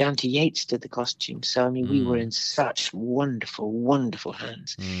had Janty Yates did the costume. So, I mean, we were in such wonderful, wonderful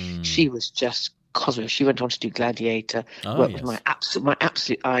hands. She was just cosmic. She went on to do Gladiator. Worked with my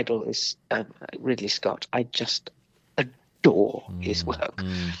absolute idol is Ridley Scott. I just adore his work.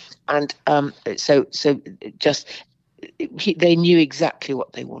 And they knew exactly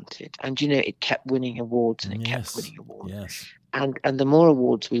what they wanted, and it kept winning awards, and it kept winning awards. Yes. And the more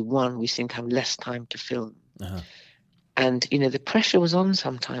awards we won, we seemed to have less time to film. And the pressure was on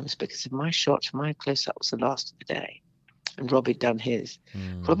sometimes, because if my close-up was the last of the day, and Robbie had done his.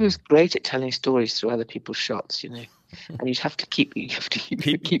 Robbie was great at telling stories through other people's shots, and you'd have to keep your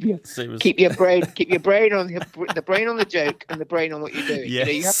brain on the brain on the joke and the brain on what you're doing.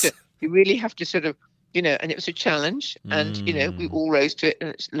 Yes. You really have to sort of, and it was a challenge, and we all rose to it, and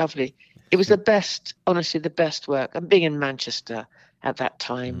it's lovely. It was the best, honestly, the best work. And being in Manchester at that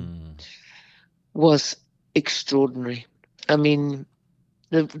time was extraordinary. I mean,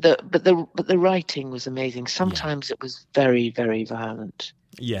 the writing was amazing. Sometimes it was very, very violent.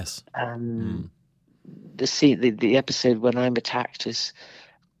 Yes. The episode when I'm attacked is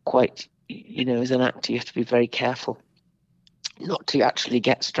quite, as an actor, you have to be very careful not to actually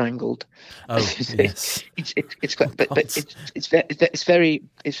get strangled. Oh, yes. It's very,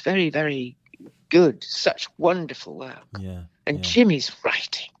 very good. Such wonderful work. Yeah. And Jimmy's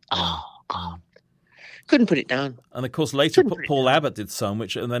writing. Oh God. Couldn't put it down. And of course, later Paul Abbott did some,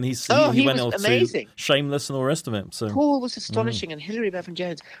 and then he went on amazing. To Shameless and all the rest of it. So Paul was astonishing, and Hilary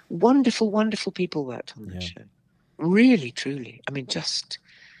Bevan-Jones, wonderful, wonderful people worked on that show. Really, truly. I mean,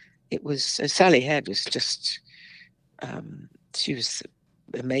 it was. Sally Head was just. She was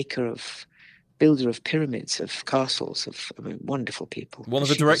a builder of pyramids, of castles, wonderful people. One of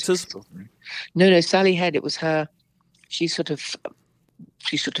the directors? No, Sally Head. It was her. She sort of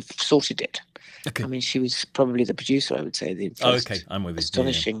sorted it. Okay. I mean, she was probably the producer, I would say. The first I'm with you.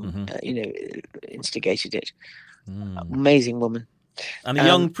 Astonishing, instigated it. Amazing woman. And a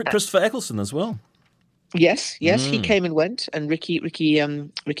young Christopher Eccleston as well. Yes, he came and went, and Ricky.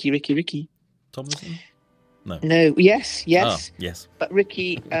 Tomlinson? No, yes. Oh, yes. But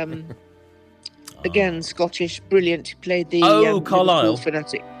Ricky, again, Scottish, brilliant. He played the Carlisle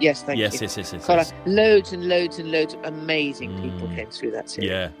fanatic. Yes, thank you. Yes. Carlisle. Loads and loads and loads of amazing people came through that series.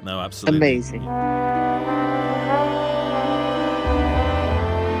 Yeah, no, absolutely. Amazing.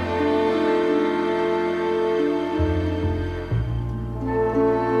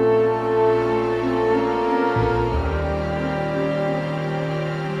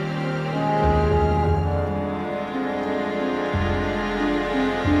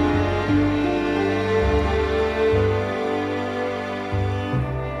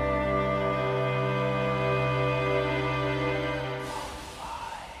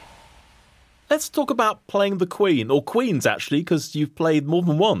 Let's talk about playing the Queen, or Queens actually, because you've played more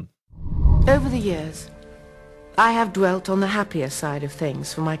than one. Over the years, I have dwelt on the happier side of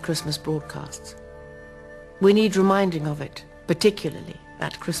things for my Christmas broadcasts. We need reminding of it, particularly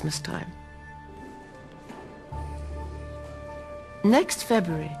at Christmas time. Next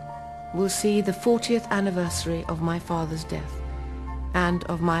February will see the 40th anniversary of my father's death and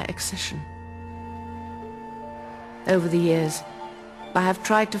of my accession. Over the years, I have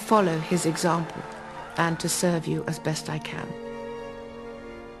tried to follow his example and to serve you as best I can.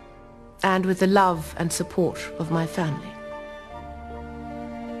 And with the love and support of my family,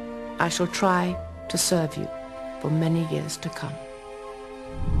 I shall try to serve you for many years to come.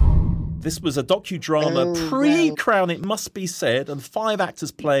 This was a docudrama pre-Crown, it must be said, and 5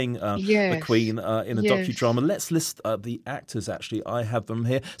 actors playing the Queen in a docudrama. Let's list the actors, actually. I have them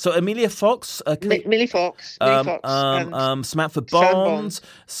here. So Amelia Fox. Millie Fox. Samantha Bond,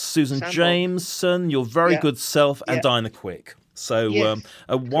 Susan Jameson, Your Very Good Self, and Diana Quick. So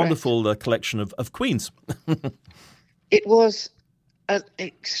a wonderful collection of Queens. It was an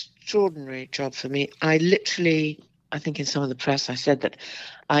extraordinary job for me. I think in some of the press I said that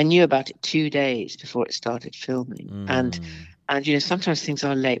I knew about it 2 days before it started filming. And sometimes things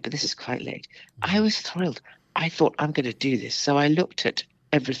are late, but this is quite late. I was thrilled. I thought, I'm going to do this. So I looked at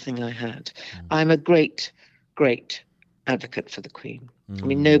everything I had. I'm a great, great advocate for the Queen. I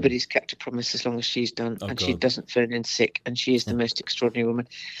mean, nobody's kept a promise as long as she's done, she doesn't phone in sick, and she is the most extraordinary woman,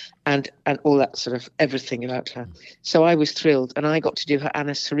 and all that sort of everything about her. So I was thrilled, and I got to do her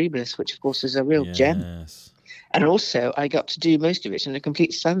Annus Horribilis, which of course is a real gem. And also, I got to do most of it in a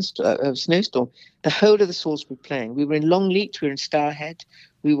complete snowstorm. The whole of the Salisbury Plain. We were in Longleat, we were in Starhead,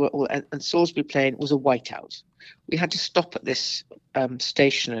 and Salisbury Plain was a whiteout. We had to stop at this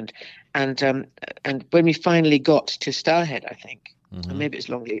station, and when we finally got to Starhead, I think, or maybe it was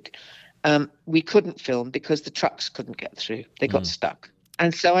Longleat, we couldn't film because the trucks couldn't get through. They got stuck.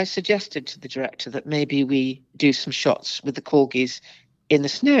 And so I suggested to the director that maybe we do some shots with the corgis in the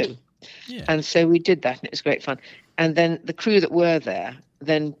snow. Yeah. And so we did that, and it was great fun. And then the crew that were there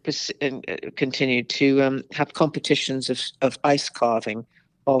then continued to have competitions of ice carving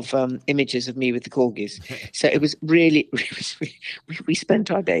of images of me with the corgis. So it was really, we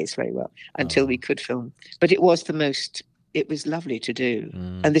spent our days very well until we could film. But it was lovely to do.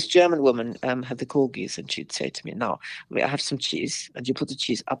 And this German woman had the corgis, and she'd say to me, "Now, I have some cheese," and you put the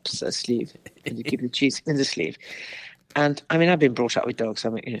cheese up the sleeve, and you keep the cheese in the sleeve. And I mean, I've been brought up with dogs,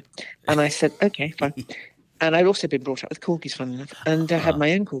 and I said, "Okay, fine." And I'd also been brought up with corgis, funny enough, and I had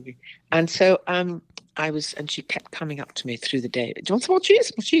my own corgi. And so and she kept coming up to me through the day. "Do you want some more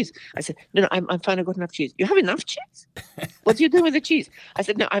cheese? More cheese?" I said, "No, I'm fine. I've got enough cheese." "You have enough cheese? What do you do with the cheese?" I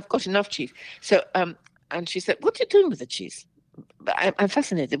said, "No, I've got enough cheese." So, and she said, "What are you doing with the cheese?" I'm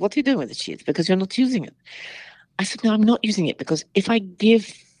fascinated. "What are you doing with the cheese? Because you're not using it." I said, "No, I'm not using it because if I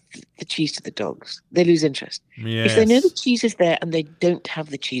give the cheese to the dogs, they lose interest. Yes. If they know the cheese is there and they don't have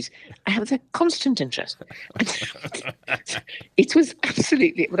the cheese, I have the constant interest." It was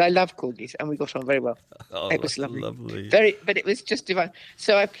absolutely, but I love corgis, and we got on very well. It was lovely. But it was just divine.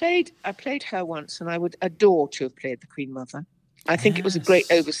 So I played her once, and I would adore to have played the Queen Mother. I think it was a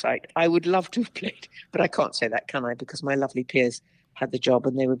great oversight. I would love to have played, but I can't say that, can I? Because my lovely peers had the job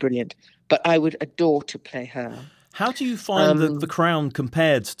and they were brilliant. But I would adore to play her. How do you find the Crown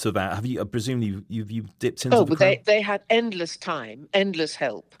compared to that? Have you, I presume you've dipped into the Crown? They had endless time, endless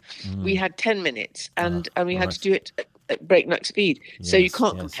help. We had 10 minutes, and we had to do it at breakneck speed. So you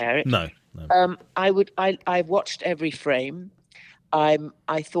can't compare it. No. I watched every frame.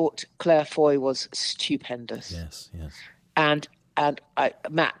 I thought Claire Foy was stupendous. Yes. And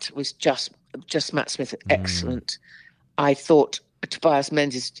Matt was just Matt Smith, excellent. I thought Tobias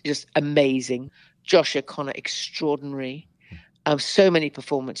Menzies just amazing. Josh O'Connor, extraordinary. So many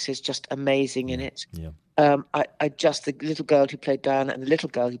performances, just amazing in it. Yeah. I just, the little girl who played Diana and the little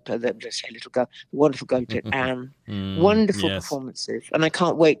girl who played, the wonderful girl who played Anne. Wonderful performances. And I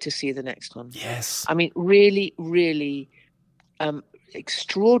can't wait to see the next one. Yes. I mean, really, really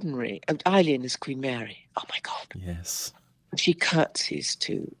extraordinary. And Eileen as Queen Mary. Oh, my God. Yes. She curtsies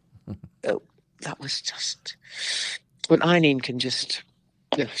to, that was just, what Eileen can just...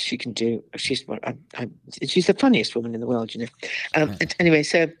 she can do. She's the funniest woman in the world, you know. Anyway,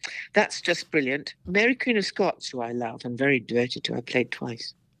 so that's just brilliant. Mary Queen of Scots, who I love and very devoted to, I played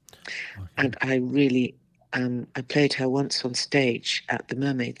twice, and I really, I played her once on stage at the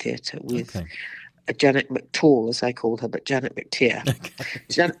Mermaid Theatre with Janet McTall, as I called her, but Janet McTeer.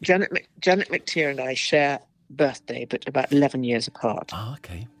 Janet McTeer and I share birthday, but about 11 years apart. Oh,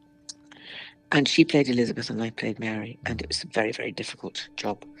 okay. And she played Elizabeth and I played Mary, and it was a very, very difficult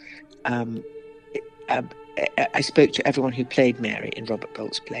job. I spoke to everyone who played Mary in Robert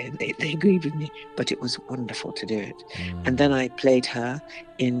Bolt's play, and they agreed with me, but it was wonderful to do it. And then I played her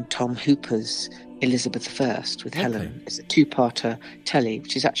in Tom Hooper's Elizabeth I with Helen. It's a two-parter telly,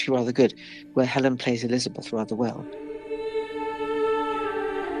 which is actually rather good, where Helen plays Elizabeth rather well.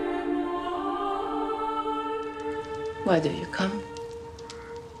 Why do you come?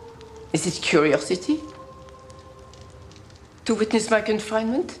 Is it curiosity? To witness my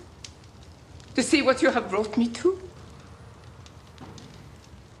confinement? To see what you have brought me to?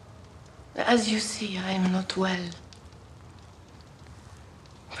 As you see, I am not well.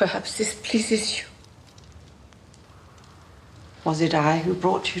 Perhaps this pleases you. Was it I who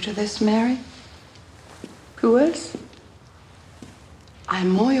brought you to this, Mary? Who else? I'm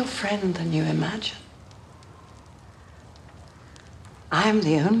more your friend than you imagine. I am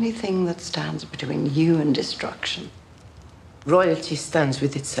the only thing that stands between you and destruction. Royalty stands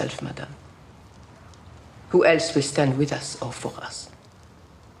with itself, madame. Who else will stand with us or for us?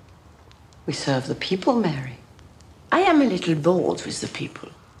 We serve the people, Mary. I am a little bored with the people.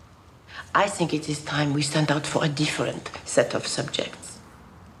 I think it is time we stand out for a different set of subjects.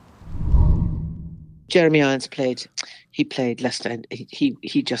 Jeremy Irons played Leicester, and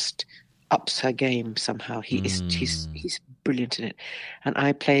he just ups her game somehow. He's brilliant in it. And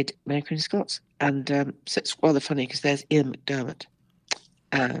I played Mary Queen of Scots, and so it's rather funny because there's Ian McDermott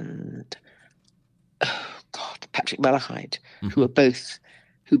and Patrick Malahide, who are both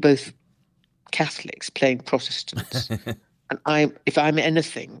Catholics playing Protestants. And if I'm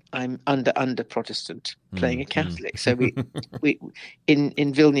anything, I'm under Protestant, playing a Catholic. So we in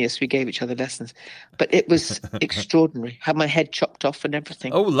Vilnius we gave each other lessons, but it was extraordinary. Had my head chopped off and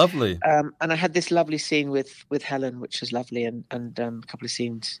everything. Oh, lovely! And I had this lovely scene with Helen, which was lovely, and a couple of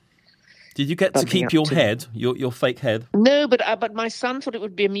scenes. Did you get to keep your head, your fake head? No, but my son thought it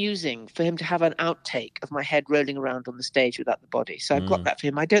would be amusing for him to have an outtake of my head rolling around on the stage without the body. So I've got that for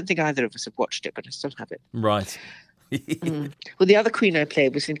him. I don't think either of us have watched it, but I still have it. Right. Well, the other queen I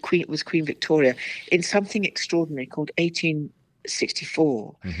played was Queen Victoria in something extraordinary called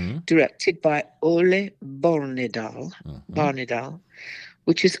 1864, directed by Ole Barnedal,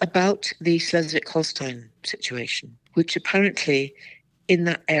 which is about the Schleswig-Holstein situation, which apparently in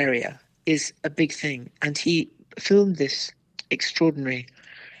that area is a big thing. And he filmed this extraordinary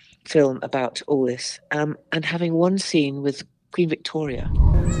film about all this, and having one scene with Queen Victoria.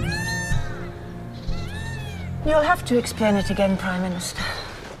 You'll have to explain it again, Prime Minister.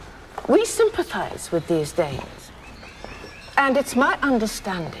 We sympathise with these Danes. And it's my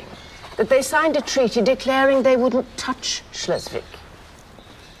understanding that they signed a treaty declaring they wouldn't touch Schleswig.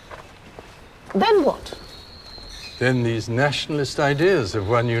 Then what? Then these nationalist ideas of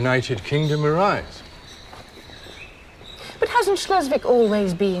one united kingdom arise. But hasn't Schleswig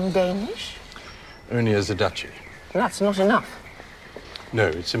always been Danish? Only as a duchy. That's not enough. No,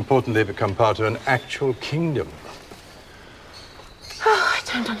 it's important they become part of an actual kingdom. Oh, I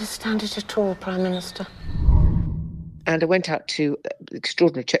don't understand it at all, Prime Minister. And I went out to the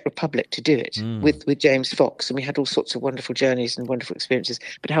extraordinary Czech Republic to do it with James Fox, and we had all sorts of wonderful journeys and wonderful experiences.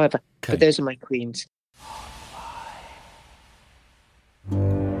 But however, but those are my queens.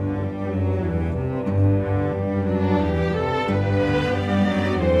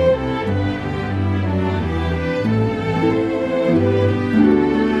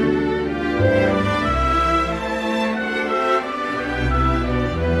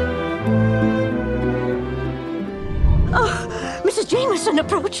 Mrs. Jameson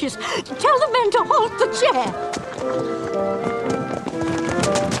approaches. Tell the men to halt the chair.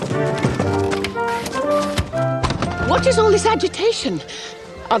 What is all this agitation?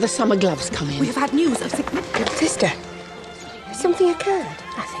 Are the summer gloves coming? We have had news of significant... Sister, has something occurred?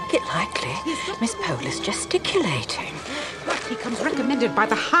 I think it likely. Miss Pole is gesticulating. He comes recommended by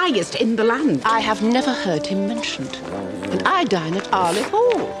the highest in the land. I have never heard him mentioned. And I dine at Arley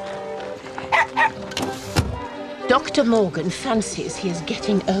Hall. Dr. Morgan fancies he is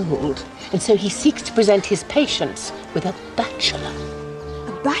getting old, and so he seeks to present his patients with a bachelor.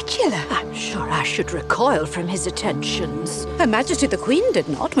 A bachelor? I'm sure I should recoil from his attentions. Her Majesty the Queen did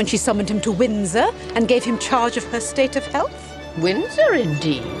not when she summoned him to Windsor and gave him charge of her state of health. Windsor,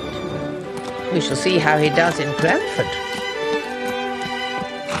 indeed. We shall see how he does in Cranford.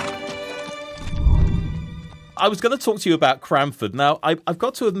 I was going to talk to you about Cranford. Now, I've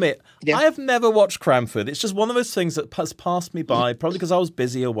got to admit, I have never watched Cranford. It's just one of those things that has passed me by, probably because I was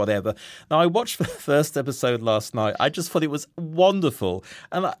busy or whatever. Now, I watched the first episode last night. I just thought it was wonderful.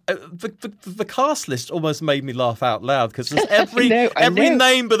 And the cast list almost made me laugh out loud because every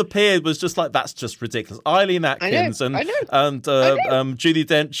name that appeared was just like, that's just ridiculous. Eileen Atkins and Judi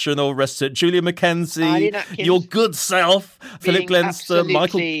Dench and all the rest of it. Julia Mackenzie, your good self, Philip Glenster,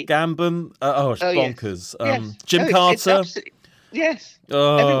 Michael Gambon. It's bonkers. Yes. Jim Carter. Yes.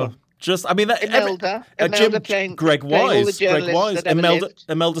 Just, I mean, Imelda playing Greg Wise,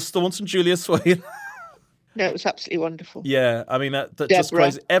 Imelda Staunton, Julia Swale. No, it was absolutely wonderful. Yeah, I mean, that's just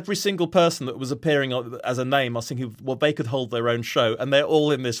crazy. Every single person that was appearing as a name, I was thinking, well, they could hold their own show, and they're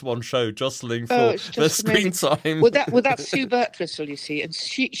all in this one show, jostling for their screen time. Well, that's Sue Birtwistle, you see, and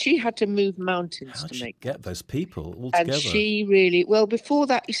she had to move mountains to make get those people all together. And she really, well, before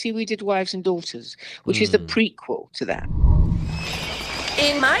that, you see, we did Wives and Daughters, which is the prequel to that.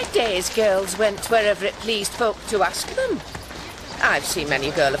 In my days, girls went wherever it pleased folk to ask them. I've seen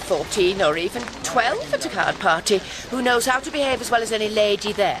many girl of 14 or even 12 at a card party who knows how to behave as well as any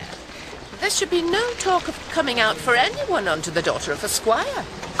lady there. There should be no talk of coming out for anyone onto the daughter of a squire.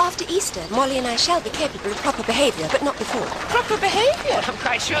 After Easter, Molly and I shall be capable of proper behaviour, but not before. Proper behaviour? I'm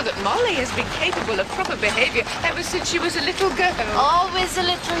quite sure that Molly has been capable of proper behaviour ever since she was a little girl. Always a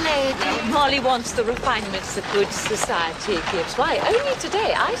little lady. Molly wants the refinements that good society gives. Why, only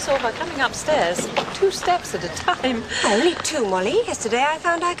today I saw her coming upstairs 2 steps at a time. Only 2, Molly. Yesterday I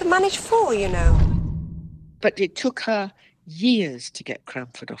found I could manage 4, you know. But it took her years to get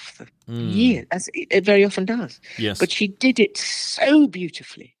Cranford off the years, as it very often does. Yes. But she did it so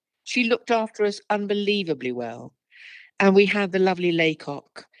beautifully. She looked after us unbelievably well. And we had the lovely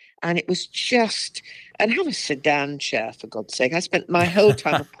Laycock. And it was just... And have a sedan chair, for God's sake. I spent my whole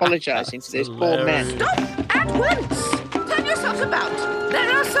time apologising to those poor men. Stop at once! Turn What about? There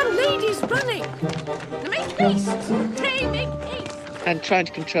are some ladies running. Make haste. Pray, make haste. And trying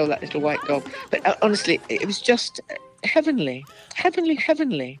to control that little white dog. But honestly, it was just heavenly. Heavenly,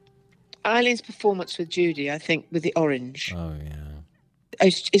 heavenly. Eileen's performance with Judy, I think, with the orange. Oh, yeah.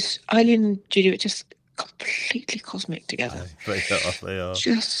 It's Eileen and Judy were just completely cosmic together. They are.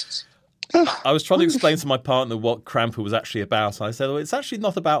 Just... I was trying to explain to my partner what Krampus was actually about. I said, well, it's actually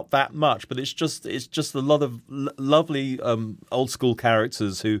not about that much, but it's just a lot of lovely old school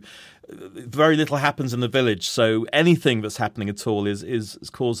characters who very little happens in the village. So anything that's happening at all is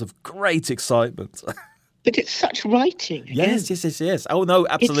cause of great excitement. But it's such writing. Yes. Oh, no,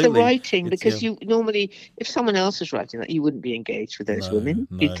 absolutely. It's the writing, because you normally, if someone else is writing that, you wouldn't be engaged with those women.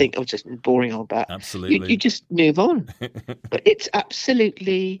 No. You'd think, just boring old bat. Absolutely. You just move on. But it's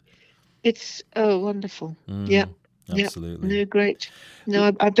absolutely, it's wonderful. Yeah. Absolutely. No, great.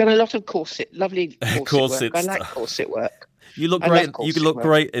 No, I've done a lot of lovely corset work. I like stuff. corset work. You look great. You look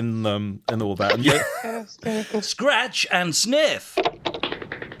great in all that. And Scratch and Sniff.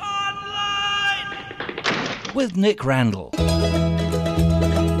 With Nick Randall.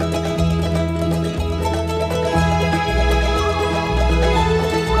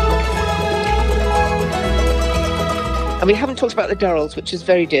 And we haven't talked about the Durrells, which is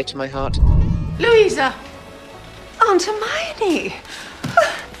very dear to my heart. Louisa! Aunt Hermione!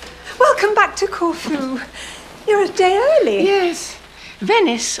 Welcome back to Corfu. You're a day early. Yes.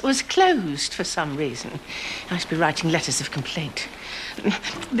 Venice was closed for some reason. I must be writing letters of complaint.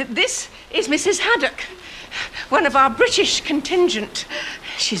 This is Mrs. Haddock, one of our British contingent.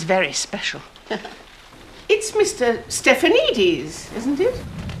 She's very special. It's Mr. Stephanides, isn't it?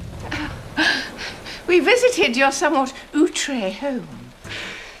 We visited your somewhat outre home.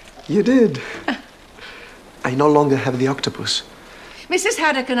 You did. I no longer have the octopus. Mrs.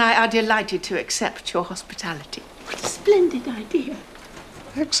 Haddock and I are delighted to accept your hospitality. What a splendid idea.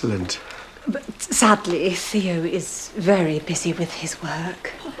 Excellent. But sadly, Theo is very busy with his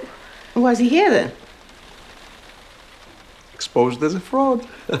work. Why is he here then? Exposed as a fraud.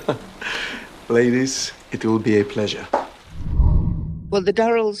 Ladies, it will be a pleasure. Well, the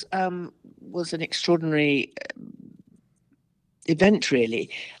Durrells was an extraordinary event, really.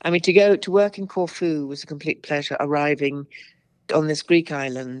 I mean, to work in Corfu was a complete pleasure, arriving on this Greek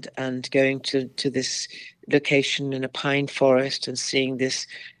island and going to this location in a pine forest and seeing this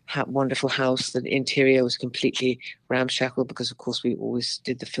wonderful house. The interior was completely ramshackle because, of course, we always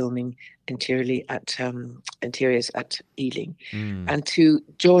did the filming interiors at Ealing. And to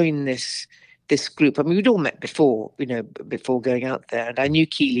join this group, I mean, we'd all met before, before going out there. And I knew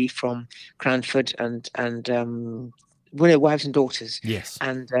Keeley from Cranford and Wives and Daughters, yes,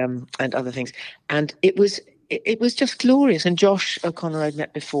 and other things. And it was just glorious. And Josh O'Connor I'd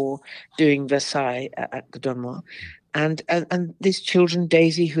met before doing Versailles at Godonmois. And these children,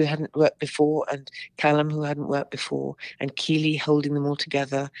 Daisy, who hadn't worked before, and Callum, who hadn't worked before, and Keeley holding them all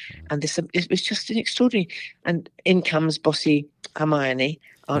together. And it was just an extraordinary. And in comes bossy Hermione,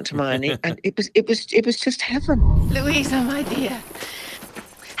 Aunt Hermione, and it was just heaven. Louisa, my dear,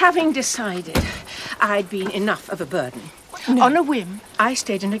 having decided I'd been enough of a burden, on a whim, I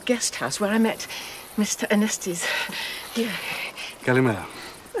stayed in a guest house where I met Mr. Anestes. Here. Calimera.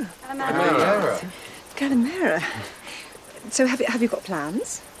 Calimera. So have you got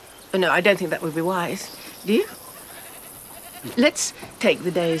plans? Oh, no, I don't think that would be wise. Do you? Let's take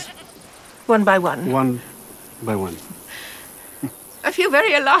the days one by one. One by one. I feel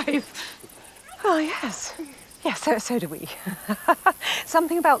very alive. Oh, yes. Yes, so do we.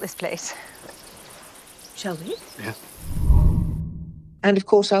 Something about this place. Shall we? Yeah. And, of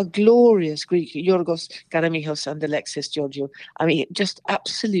course, our glorious Greek, Yorgos Karamihos and Alexis Georgiou. I mean, just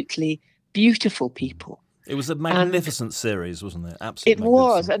absolutely beautiful people. It was a magnificent series, wasn't it? Absolutely. It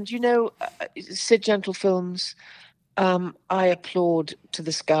was. And, Sid Gentle Films, I applaud to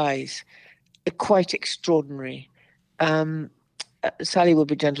the skies. Quite extraordinary. Sally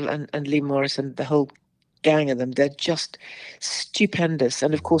Wilby Gentle and Lee Morris and the whole gang of them, they're just stupendous,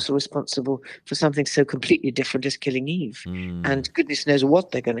 and of course are responsible for something so completely different as Killing Eve. And goodness knows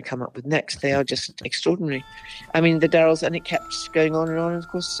what they're going to come up with next. They are just extraordinary. I mean, the Durrells, and it kept going on, and of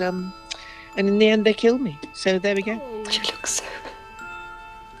course, and in the end they killed me. So there we go. You look so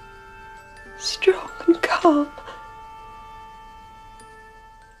strong and calm.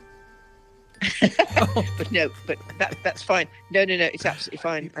 but that's fine. No, it's absolutely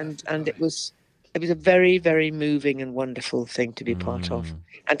fine. And it was a very, very moving and wonderful thing to be part of,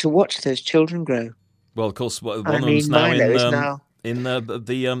 and to watch those children grow. Well, of course, one of them's now in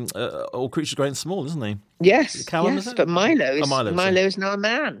the All Creatures Great and Small, isn't he? Yes, Callum, yes, is it? but Milo Milo is now a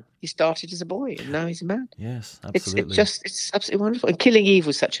man. He started as a boy, and now he's a man. Yes, absolutely. It's absolutely wonderful. And Killing Eve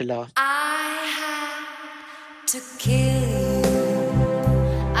was such a laugh. To kill you,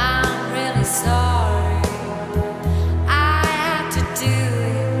 I'm really sorry. I have to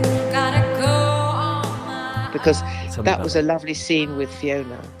do it, gotta go on my Because Tell me that about was it. a lovely scene with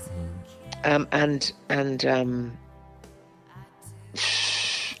Fiona, and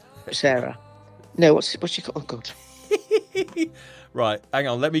Sarah. No, what's she called? Oh God, Right, hang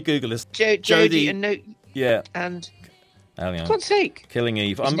on, let me Google this. Jodie and no, Yeah, and hang on. for God's sake, Killing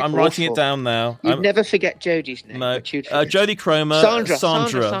Eve. Isn't I'm it writing it awful? down now. You'd never forget Jodie's name. No, but you'd forget- Jodie Cromer, Sandra, and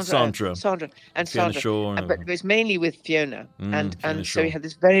Fiona Sandra. Shaw, But it was mainly with Fiona, Fiona and Shaw. so we had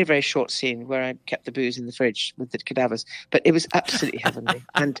this very, very short scene where I kept the booze in the fridge with the cadavers. But it was absolutely heavenly,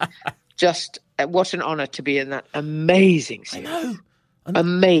 and just what an honour to be in that amazing series. I know.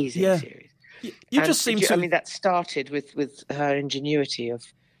 Amazing series. You just seem to. I mean, that started with her ingenuity of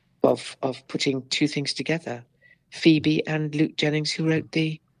putting two things together. Phoebe and Luke Jennings, who wrote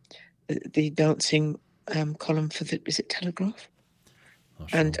the dancing column for is it Telegraph?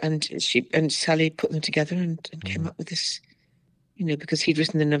 And Sally put them together and came up with this, because he'd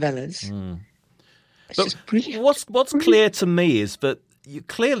written the novellas. It's But just brilliant. what's clear to me is that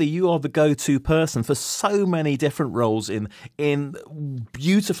you are the go-to person for so many different roles in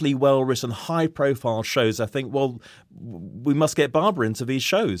beautifully well-written, high-profile shows. I think, well, we must get Barbara into these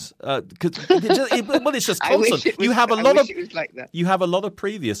shows because it's just I wish constant. it was- You have a I lot wish of it was like that. You have a lot of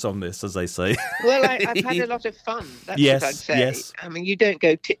previous on this, as they say. Well, I've had a lot of fun. That's Yes, what I'd say. yes. I mean, you don't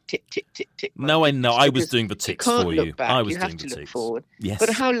go tick, tick, tick, tick, tick. No, I know. I was Because doing the you ticks can't for look you. back. I was you doing have to the look ticks. forward. Yes. But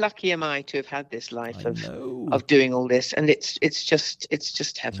how lucky am I to have had this life of doing all this? And it's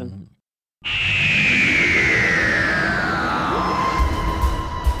just heaven.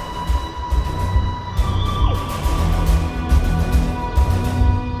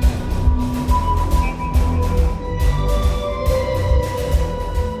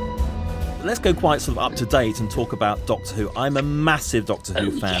 Let's go quite sort of up to date and talk about Doctor Who. I'm a massive Doctor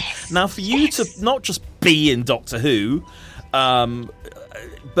Who fan. Yes, now, for you to not just be in Doctor Who,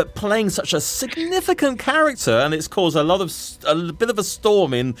 but playing such a significant character, and it's caused a bit of a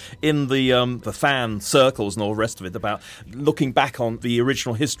storm in the fan circles and all the rest of it about looking back on the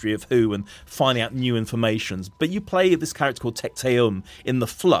original history of Who and finding out new information. But you play this character called Tecteum in The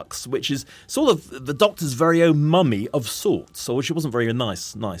Flux, which is sort of the Doctor's very own mummy of sorts, or she wasn't very a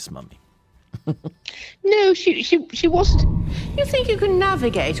nice mummy. No, she wasn't. You think you can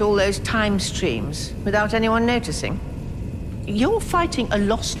navigate all those time streams without anyone noticing? You're fighting a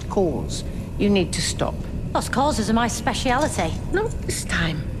lost cause. You need to stop. Lost causes are my speciality. Not this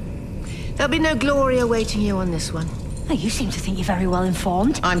time. There'll be no glory awaiting you on this one. Oh, you seem to think you're very well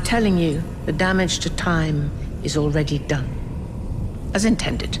informed. I'm telling you, the damage to time is already done. As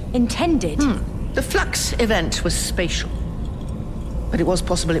intended. Intended? The Flux event was spatial. But it was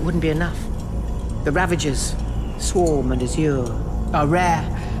possible it wouldn't be enough. The Ravagers, Swarm and Azure, are rare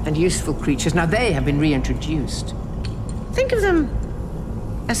and useful creatures. Now they have been reintroduced. Think of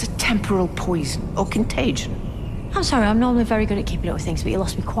them as a temporal poison or contagion. I'm sorry, I'm normally very good at keeping up with things, but you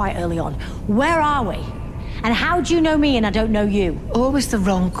lost me quite early on. Where are we? And how do you know me and I don't know you? Always the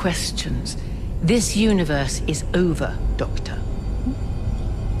wrong questions. This universe is over, Doctor.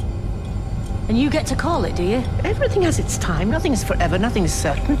 And you get to call it, do you? Everything has its time. Nothing is forever. Nothing is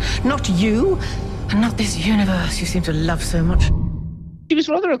certain. Not you, and not this universe you seem to love so much. She was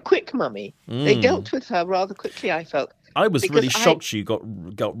rather a quick mummy. They dealt with her rather quickly, I felt. I was Because really shocked she got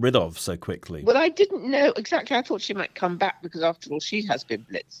rid of so quickly. Well, I didn't know exactly. I thought she might come back because, after all, she has been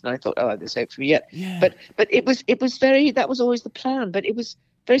blitzed, and I thought, oh, there's hope for me yet. Yeah. But it was very. That was always the plan. But it was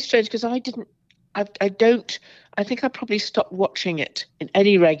very strange because I didn't. I think I probably stopped watching it in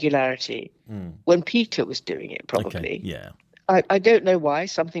any regularity when Peter was doing it. Probably. Okay, yeah. I don't know why.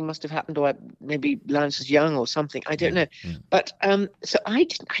 Something must have happened, or maybe Lance was young or something. I don't know. But so I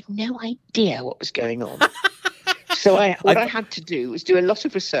had no idea what was going on. So what I had to do was do a lot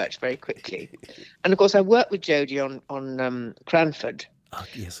of research very quickly, and of course I worked with Jodie on Cranford,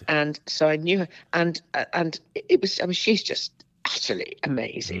 yes. and so I knew her, and it was. I mean, she's just utterly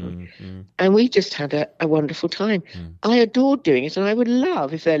amazing, and we just had a wonderful time. I adored doing it, and I would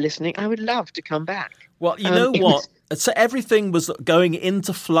love, if they're listening, I would love to come back. Well, you know what? So everything was going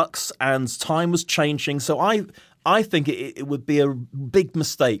into flux and time was changing. So I I think it would be a big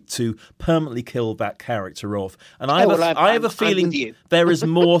mistake to permanently kill that character off. And I have a feeling there is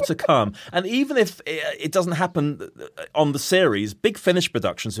more to come. And even if it doesn't happen on the series, Big Finish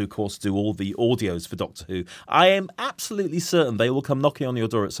Productions, who of course do all the audios for Doctor Who, I am absolutely certain they will come knocking on your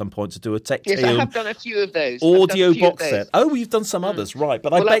door at some point to do a Tech Yes, I have done a few of those. audio box set. Oh, you've done some others, right?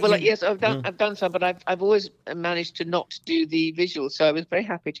 But yes, I've done some, but I've always managed to not do the visuals. So I was very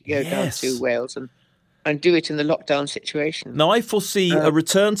happy to go down to Wales and do it in the lockdown situation. Now, I foresee a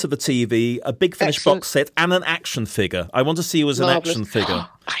return to the TV, a Big Finish box set, and an action figure. I want to see you as an action figure.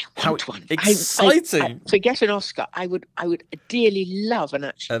 I want one. Exciting! Forget an Oscar. I would dearly love an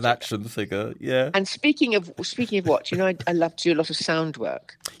action figure. Yeah. And speaking of what, I love to do a lot of sound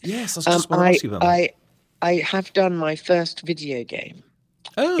work. Yes, I was just want to ask you about that. I have done my first video game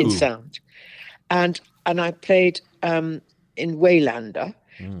in sound, and I played in Waylander.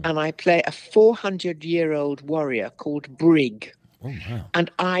 And I play a 400-year-old warrior called Brig. Oh, wow. And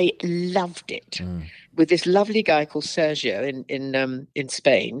I loved it with this lovely guy called Sergio in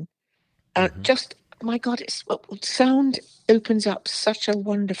Spain. Just, my God, sound opens up such a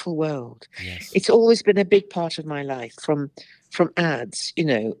wonderful world. Yes. It's always been a big part of my life, from ads,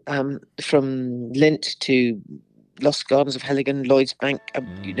 from Lint to Lost Gardens of Heligan, Lloyd's Bank,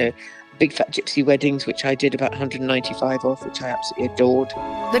 Big Fat Gypsy Weddings, which I did about 195 of, which I absolutely adored.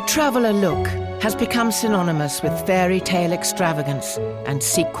 The traveller look has become synonymous with fairy tale extravagance and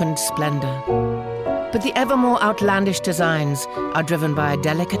sequined splendour. But the ever more outlandish designs are driven by a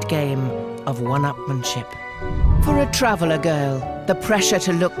delicate game of one-upmanship. For a traveller girl, the pressure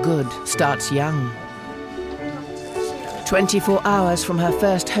to look good starts young. 24 hours from her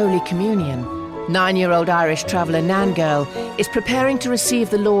first Holy Communion, 9-year-old Irish traveller Nan Girl is preparing to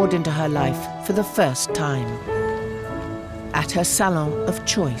receive the Lord into her life for the first time at her salon of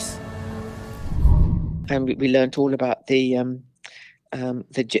choice. And we learnt all about the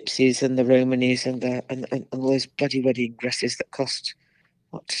gypsies and the Romanis and all those bloody wedding dresses that cost,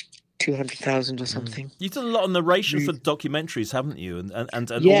 200,000 or something. You've done a lot of narration for documentaries, haven't you?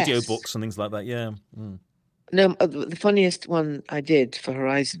 And audio books and things like that, yeah. No, the funniest one I did for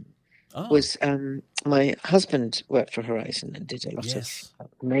Horizon was my husband worked for Horizon and did a lot of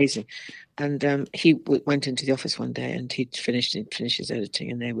amazing. And he went into the office one day and he'd finished his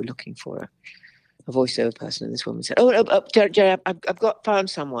editing, and they were looking for a voiceover person. And this woman said, Jerry, I've found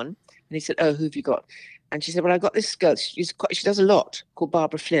someone. And he said, oh, who have you got? And she said, well, I got this girl. She does a lot, called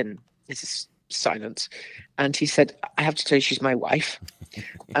Barbara Flynn. This is silence. And he said, I have to tell you, she's my wife.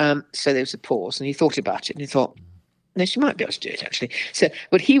 So there was a pause, and he thought about it, and he thought, no, she might be able to do it, actually. So,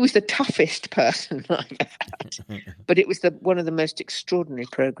 but he was the toughest person I've had. But it was one of the most extraordinary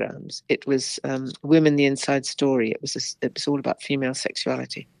programs. It was Women, the Inside Story. It was all about female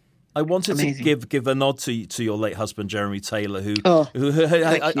sexuality. I wanted to give a nod to your late husband, Jeremy Taylor, who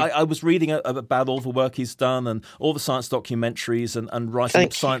I was reading about all the work he's done and all the science documentaries and writing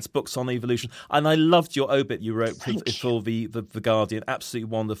science books on evolution. And I loved your obit you wrote for the Guardian. Absolutely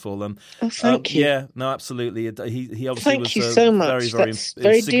wonderful. And thank you. Yeah, no, absolutely. He obviously thank was you so much. very, That's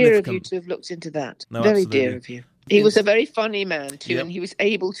very dear of you to have looked into that. No, very absolutely. Dear of you. He was a very funny man too, and he was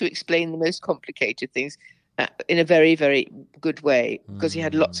able to explain the most complicated things in a very, very good way, because he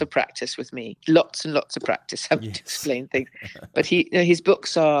had lots of practice with me, lots and lots of practice having to explain things. But his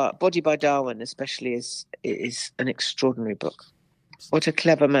books are Body by Darwin, especially, is an extraordinary book. What a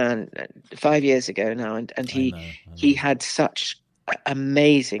clever man! 5 years ago now, and he had such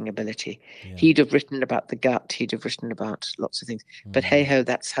amazing ability. Yeah. He'd have written about the gut. He'd have written about lots of things. But hey ho,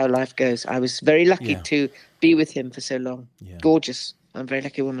 that's how life goes. I was very lucky to be with him for so long. Yeah. Gorgeous. I'm a very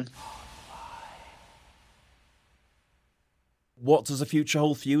lucky woman. What does the future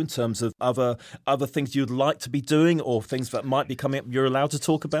hold for you in terms of other things you'd like to be doing, or things that might be coming up you're allowed to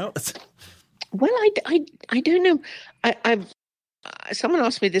talk about? Well, I don't know. I've someone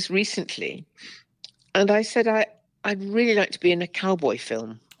asked me this recently, and I said I'd really like to be in a cowboy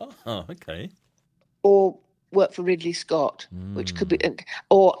film. Oh, okay. Or work for Ridley Scott, which could be.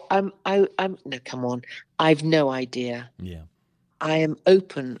 Or I'm no, come on. I've no idea. Yeah. I am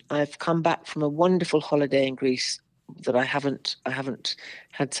open. I've come back from a wonderful holiday in Greece that I haven't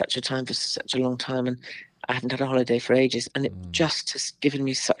had such a time for such a long time, and I haven't had a holiday for ages, and it just has given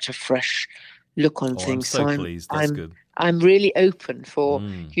me such a fresh look on things. I'm so pleased. That's good. I'm really open for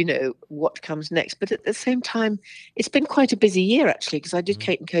what comes next, but at the same time, it's been quite a busy year actually, because I did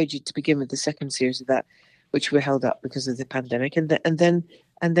Kate and Koji to begin with, the second series of that, which were held up because of the pandemic, and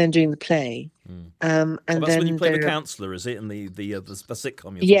then doing the play. And that's then when you play the counsellor, is it? In the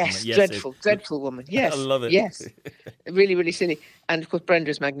sitcom. Yes, dreadful woman. Yes, I love it. Yes, really, really silly. And of course,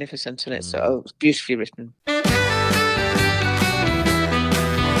 Brenda's magnificent in it, so it's beautifully written.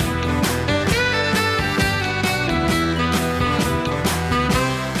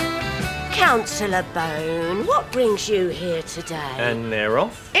 Councillor Bone, what brings you here today? And they're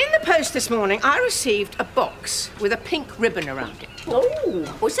off? In the post this morning, I received a box with a pink ribbon around it.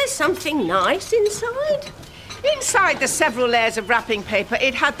 Oh, was there something nice inside? Inside the several layers of wrapping paper,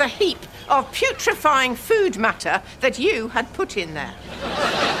 it had the heap of putrefying food matter that you had put in there.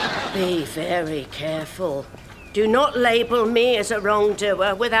 Be very careful. Do not label me as a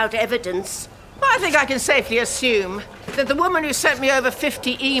wrongdoer without evidence. I think I can safely assume that the woman who sent me over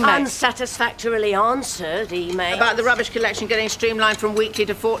 50 emails... Unsatisfactorily answered emails. ...about the rubbish collection getting streamlined from weekly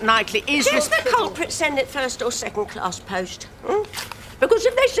to fortnightly is... Did the culprit send it first or second-class post? Because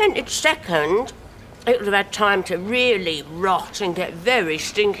if they sent it second, it would have had time to really rot and get very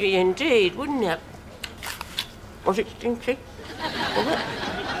stinky indeed, wouldn't it? Was it stinky?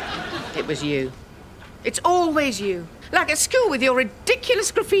 It was you. It's always you. Like at school with your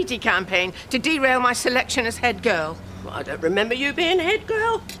ridiculous graffiti campaign to derail my selection as head girl. Well, I don't remember you being head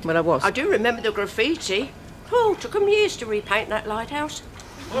girl. Well, I was. I do remember the graffiti. Oh, took them years to repaint that lighthouse.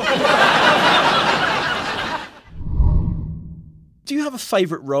 Do you have a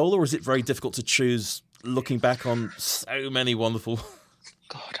favourite role, or is it very difficult to choose, looking back on so many wonderful...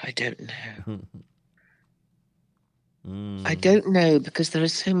 God, I don't know. I don't know, because there are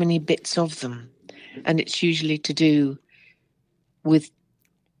so many bits of them. And it's usually to do with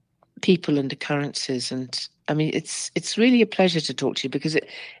people and occurrences. And, I mean, it's really a pleasure to talk to you, because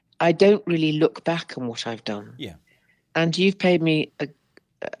I don't really look back on what I've done. Yeah. And you've paid me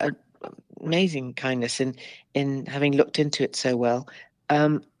a amazing kindness in having looked into it so well.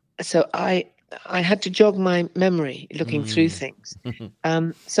 So I had to jog my memory looking through things.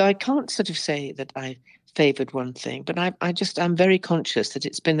 So I can't sort of say that I favoured one thing, but I'm very conscious that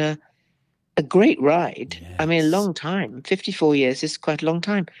it's been a great ride. Yes. I mean, a long time. 54 years is quite a long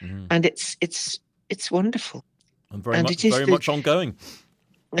time. And it's wonderful. And very much ongoing.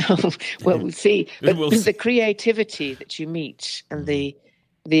 Well, we'll see. But the creativity that you meet and the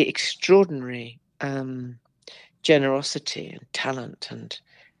extraordinary generosity and talent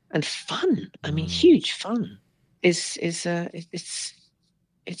and fun. I mean, huge fun it's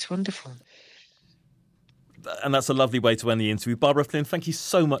wonderful. And that's a lovely way to end the interview. Barbara Flynn, thank you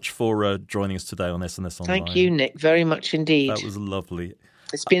so much for joining us today on SNS Online. Thank you, Nick, very much indeed. That was lovely.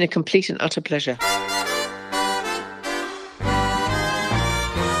 It's been a complete and utter pleasure.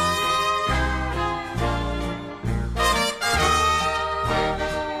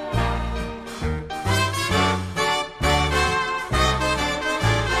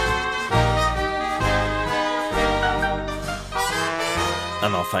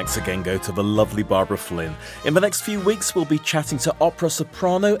 And our thanks again go to the lovely Barbara Flynn. In the next few weeks, we'll be chatting to opera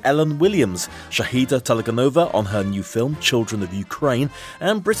soprano Ellen Williams, Shahida Teleganova on her new film, Children of Ukraine,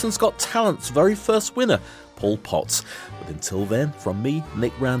 and Britain's Got Talent's very first winner, Paul Potts. But until then, from me,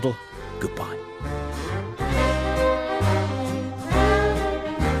 Nick Randall, goodbye.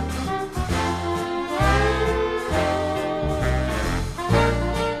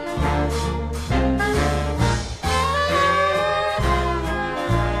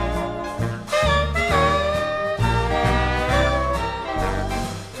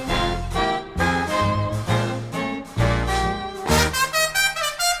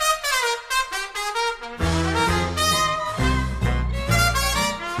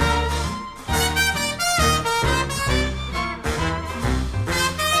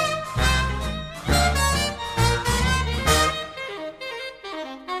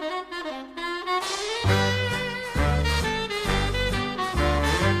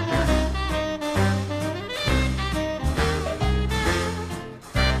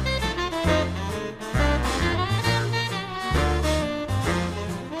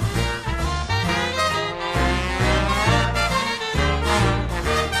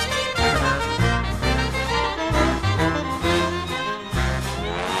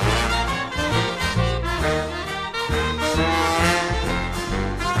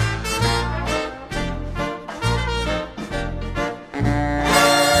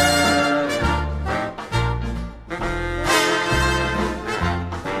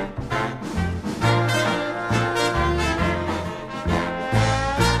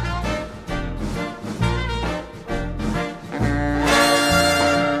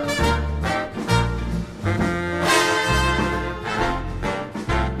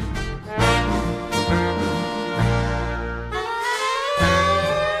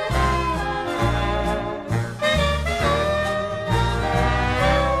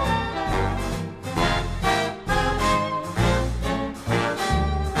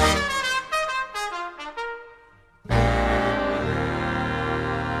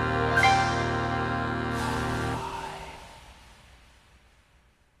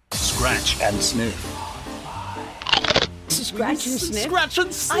 Scratch and Sniff. Scratch and Sniff? Scratch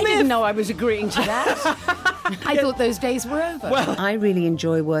and Sniff! I didn't know I was agreeing to that. I thought those days were over. Well, I really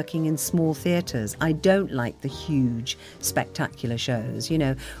enjoy working in small theatres. I don't like the huge, spectacular shows, you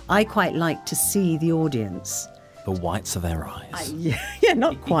know. I quite like to see the audience. The whites of their eyes. Yeah,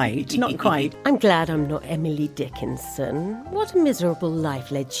 not quite, not quite. I'm glad I'm not Emily Dickinson. What a miserable life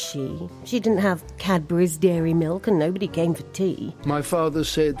led she. She didn't have Cadbury's dairy milk and nobody came for tea. My father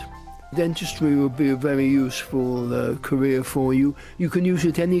said, dentistry would be a very useful career for you. You can use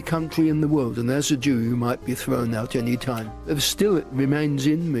it any country in the world, and as a Jew you might be thrown out any time. Still, it remains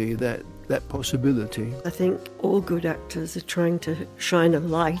in me, that possibility. I think all good actors are trying to shine a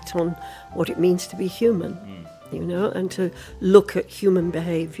light on what it means to be human. You know, and to look at human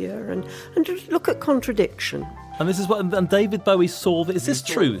behaviour and to look at contradiction. And this is what, and David Bowie saw this. Is this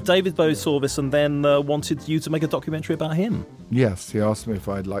true? David Bowie saw this and then wanted you to make a documentary about him. Yes, he asked me if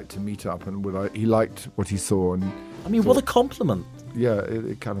I'd like to meet up, and he liked what he saw. And I mean, what a compliment. Yeah,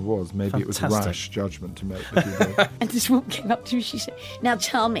 it kind of was. Maybe Fantastic. It was a rash judgment to make. But he did. And this woman came up to me, she said, "Now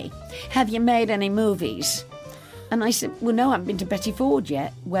tell me, have you made any movies?" And I said, "Well, no, I haven't been to Betty Ford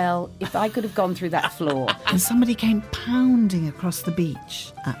yet." Well, if I could have gone through that floor. And somebody came pounding across the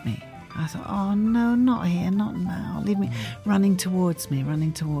beach at me. I thought, oh, no, not here, not now. Leave me, running towards me.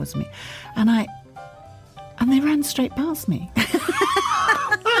 And they ran straight past me.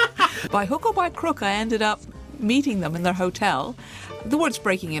 By hook or by crook, I ended up meeting them in their hotel. The words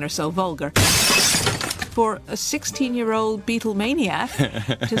breaking in are so vulgar. For a 16-year-old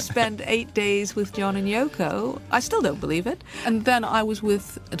Beatlemaniac to spend 8 days with John and Yoko, I still don't believe it. And then I was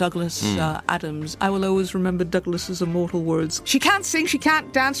with Douglas Adams. I will always remember Douglas's immortal words. She can't sing, she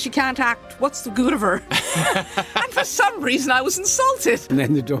can't dance, she can't act. What's the good of her? And for some reason I was insulted. And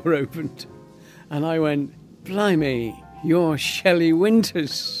then the door opened and I went, "Blimey, you're Shelley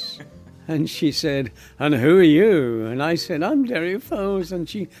Winters." And she said, "And who are you?" And I said, "I'm Derry Fowles." And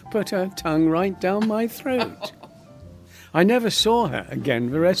she put her tongue right down my throat. I never saw her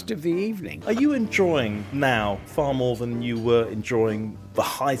again the rest of the evening. Are you enjoying now far more than you were enjoying the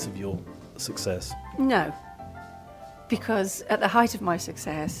height of your success? No. Because at the height of my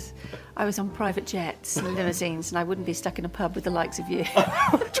success, I was on private jets and limousines, and I wouldn't be stuck in a pub with the likes of you.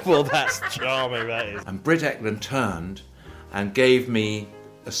 Well, that's charming, that is. And Britt Ekland turned and gave me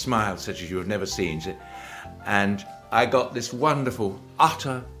a smile such as you have never seen. And I got this wonderful,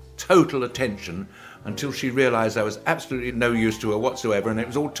 utter, total attention until she realised I was absolutely no use to her whatsoever, and it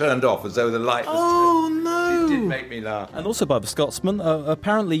was all turned off as though the light was... Oh, no! It did make me laugh. And also by the Scotsman,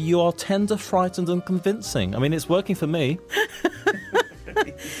 apparently you are tender, frightened and convincing. I mean, it's working for me.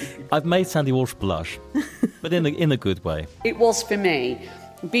 I've made Sandy Walsh blush, but in a good way. It was for me,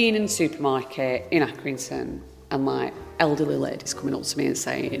 being in the supermarket in Accrington and like elderly ladies coming up to me and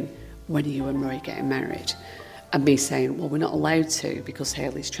saying, "When are you and Murray getting married?" And me saying, "Well, we're not allowed to because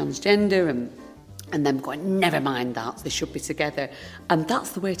Hayley's transgender," and them going, "Never mind that, they should be together." And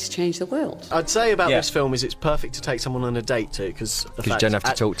that's the way to change the world. I'd say about this film is it's perfect to take someone on a date to, because you don't have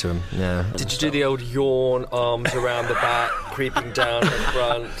to talk to them. Yeah. Did you do the old yawn, arms around the back, creeping down the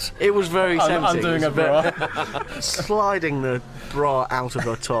front? It was very tempting. I'm doing a bra. Sliding the bra out of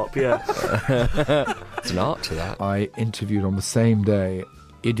her top, yeah. It's an art to that. I interviewed on the same day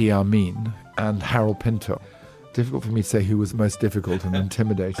Idi Amin and Harold Pinter. Difficult for me to say who was the most difficult and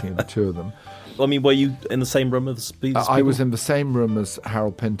intimidating of the two of them. I mean, were you in the same room as these people? I was in the same room as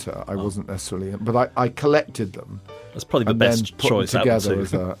Harold Pinter. I wasn't necessarily, but I collected them. That's probably the best choice out of the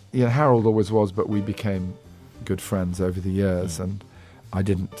two. Yeah, Harold always was, but we became good friends over the years, and I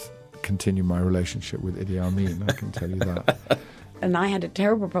didn't continue my relationship with Idi Amin, I can tell you that. And I had a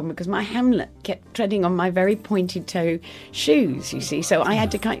terrible problem because my Hamlet kept treading on my very pointed toe shoes, you see. So I had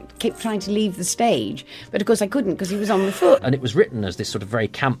to keep trying to leave the stage. But of course I couldn't because he was on the foot. And it was written as this sort of very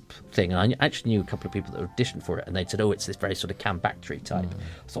camp thing. And I actually knew a couple of people that auditioned for it. And they said, "Oh, it's this very sort of camp actory type."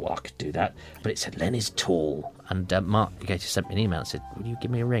 I thought, well, I could do that. But it said, "Len is tall." And Mark Gatiss sent me an email and said, "Will you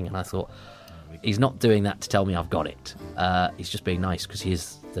give me a ring?" And I thought, he's not doing that to tell me I've got it. He's just being nice because he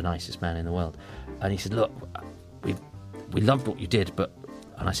is the nicest man in the world. And he said, "Look, we loved what you did, but..."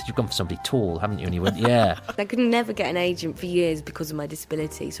 And I said, "You've gone for somebody tall, haven't you?" And he went, "Yeah." I could never get an agent for years because of my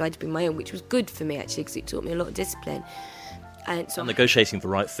disability, so I had to bring my own, which was good for me, actually, because it taught me a lot of discipline. And so negotiating the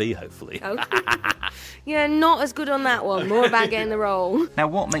right fee, hopefully. Yeah, not as good on that one. More about getting the role. Now,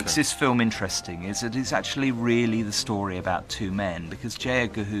 what makes this film interesting is that it's actually really the story about two men, because J.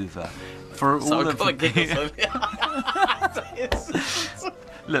 Edgar Hoover, for all of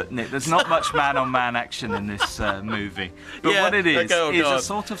Look, Nick, there's not much man-on-man action in this movie. But what it is a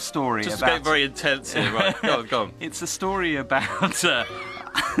sort of story just about... Just getting very intense here, right? Go on. It's a story about...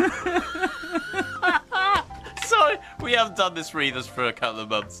 Sorry, we haven't done this readers for a couple of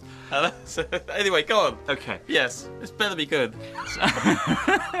months. So, anyway, go on. Okay. Yes, it's better be good.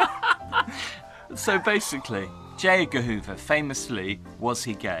 So basically, J. Edgar Hoover, famously, was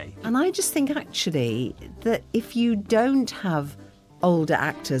he gay? And I just think actually that if you don't have older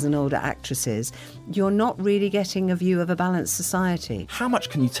actors and older actresses, you're not really getting a view of a balanced society. How much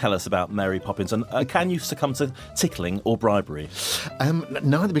can you tell us about Mary Poppins, and can you succumb to tickling or bribery?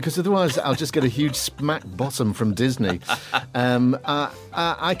 Neither, because otherwise I'll just get a huge smack bottom from Disney.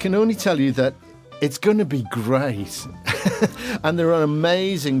 I can only tell you that it's going to be great. And there are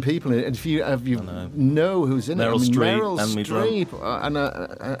amazing people in it. If you know who's in Meryl it, Streep, Meryl Streep, and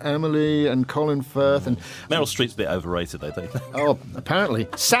Emily and Colin Firth, and Meryl Streep's a bit overrated, though, don't you think? Oh, apparently.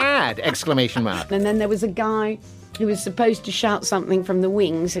 Sad! Exclamation mark. And then there was a guy who was supposed to shout something from the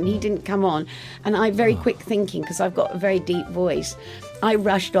wings, and he didn't come on. And I, very quick thinking, because I've got a very deep voice, I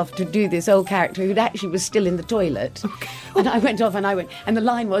rushed off to do this old character who actually was still in the toilet. And I went off and and the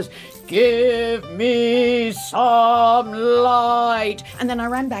line was, "Give me some light." And then I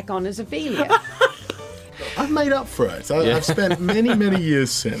ran back on as Ophelia. I've made up for it. I've spent many, many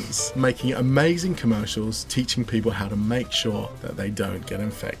years since making amazing commercials teaching people how to make sure that they don't get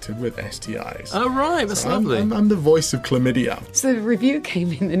infected with STIs. Oh, right, that's lovely. I'm the voice of chlamydia. So the review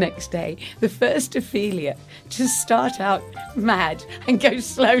came in the next day. The first Ophelia to start out mad and go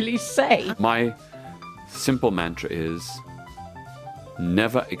slowly sane. My simple mantra is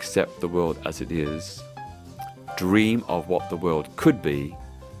never accept the world as it is. Dream of what the world could be,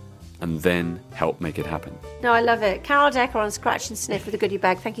 and then help make it happen. No, I love it. Carol Decker on Scratch and Sniff with a goodie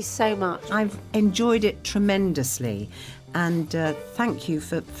bag. Thank you so much. I've enjoyed it tremendously, and thank you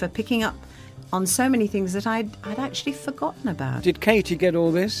for picking up on so many things that I'd actually forgotten about. Did Katie get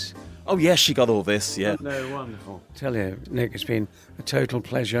all this? Oh, yes, she got all this, yeah. No, wonderful. Tell you, Nick, it's been a total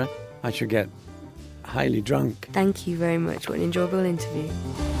pleasure. I should get highly drunk. Thank you very much. What an enjoyable interview.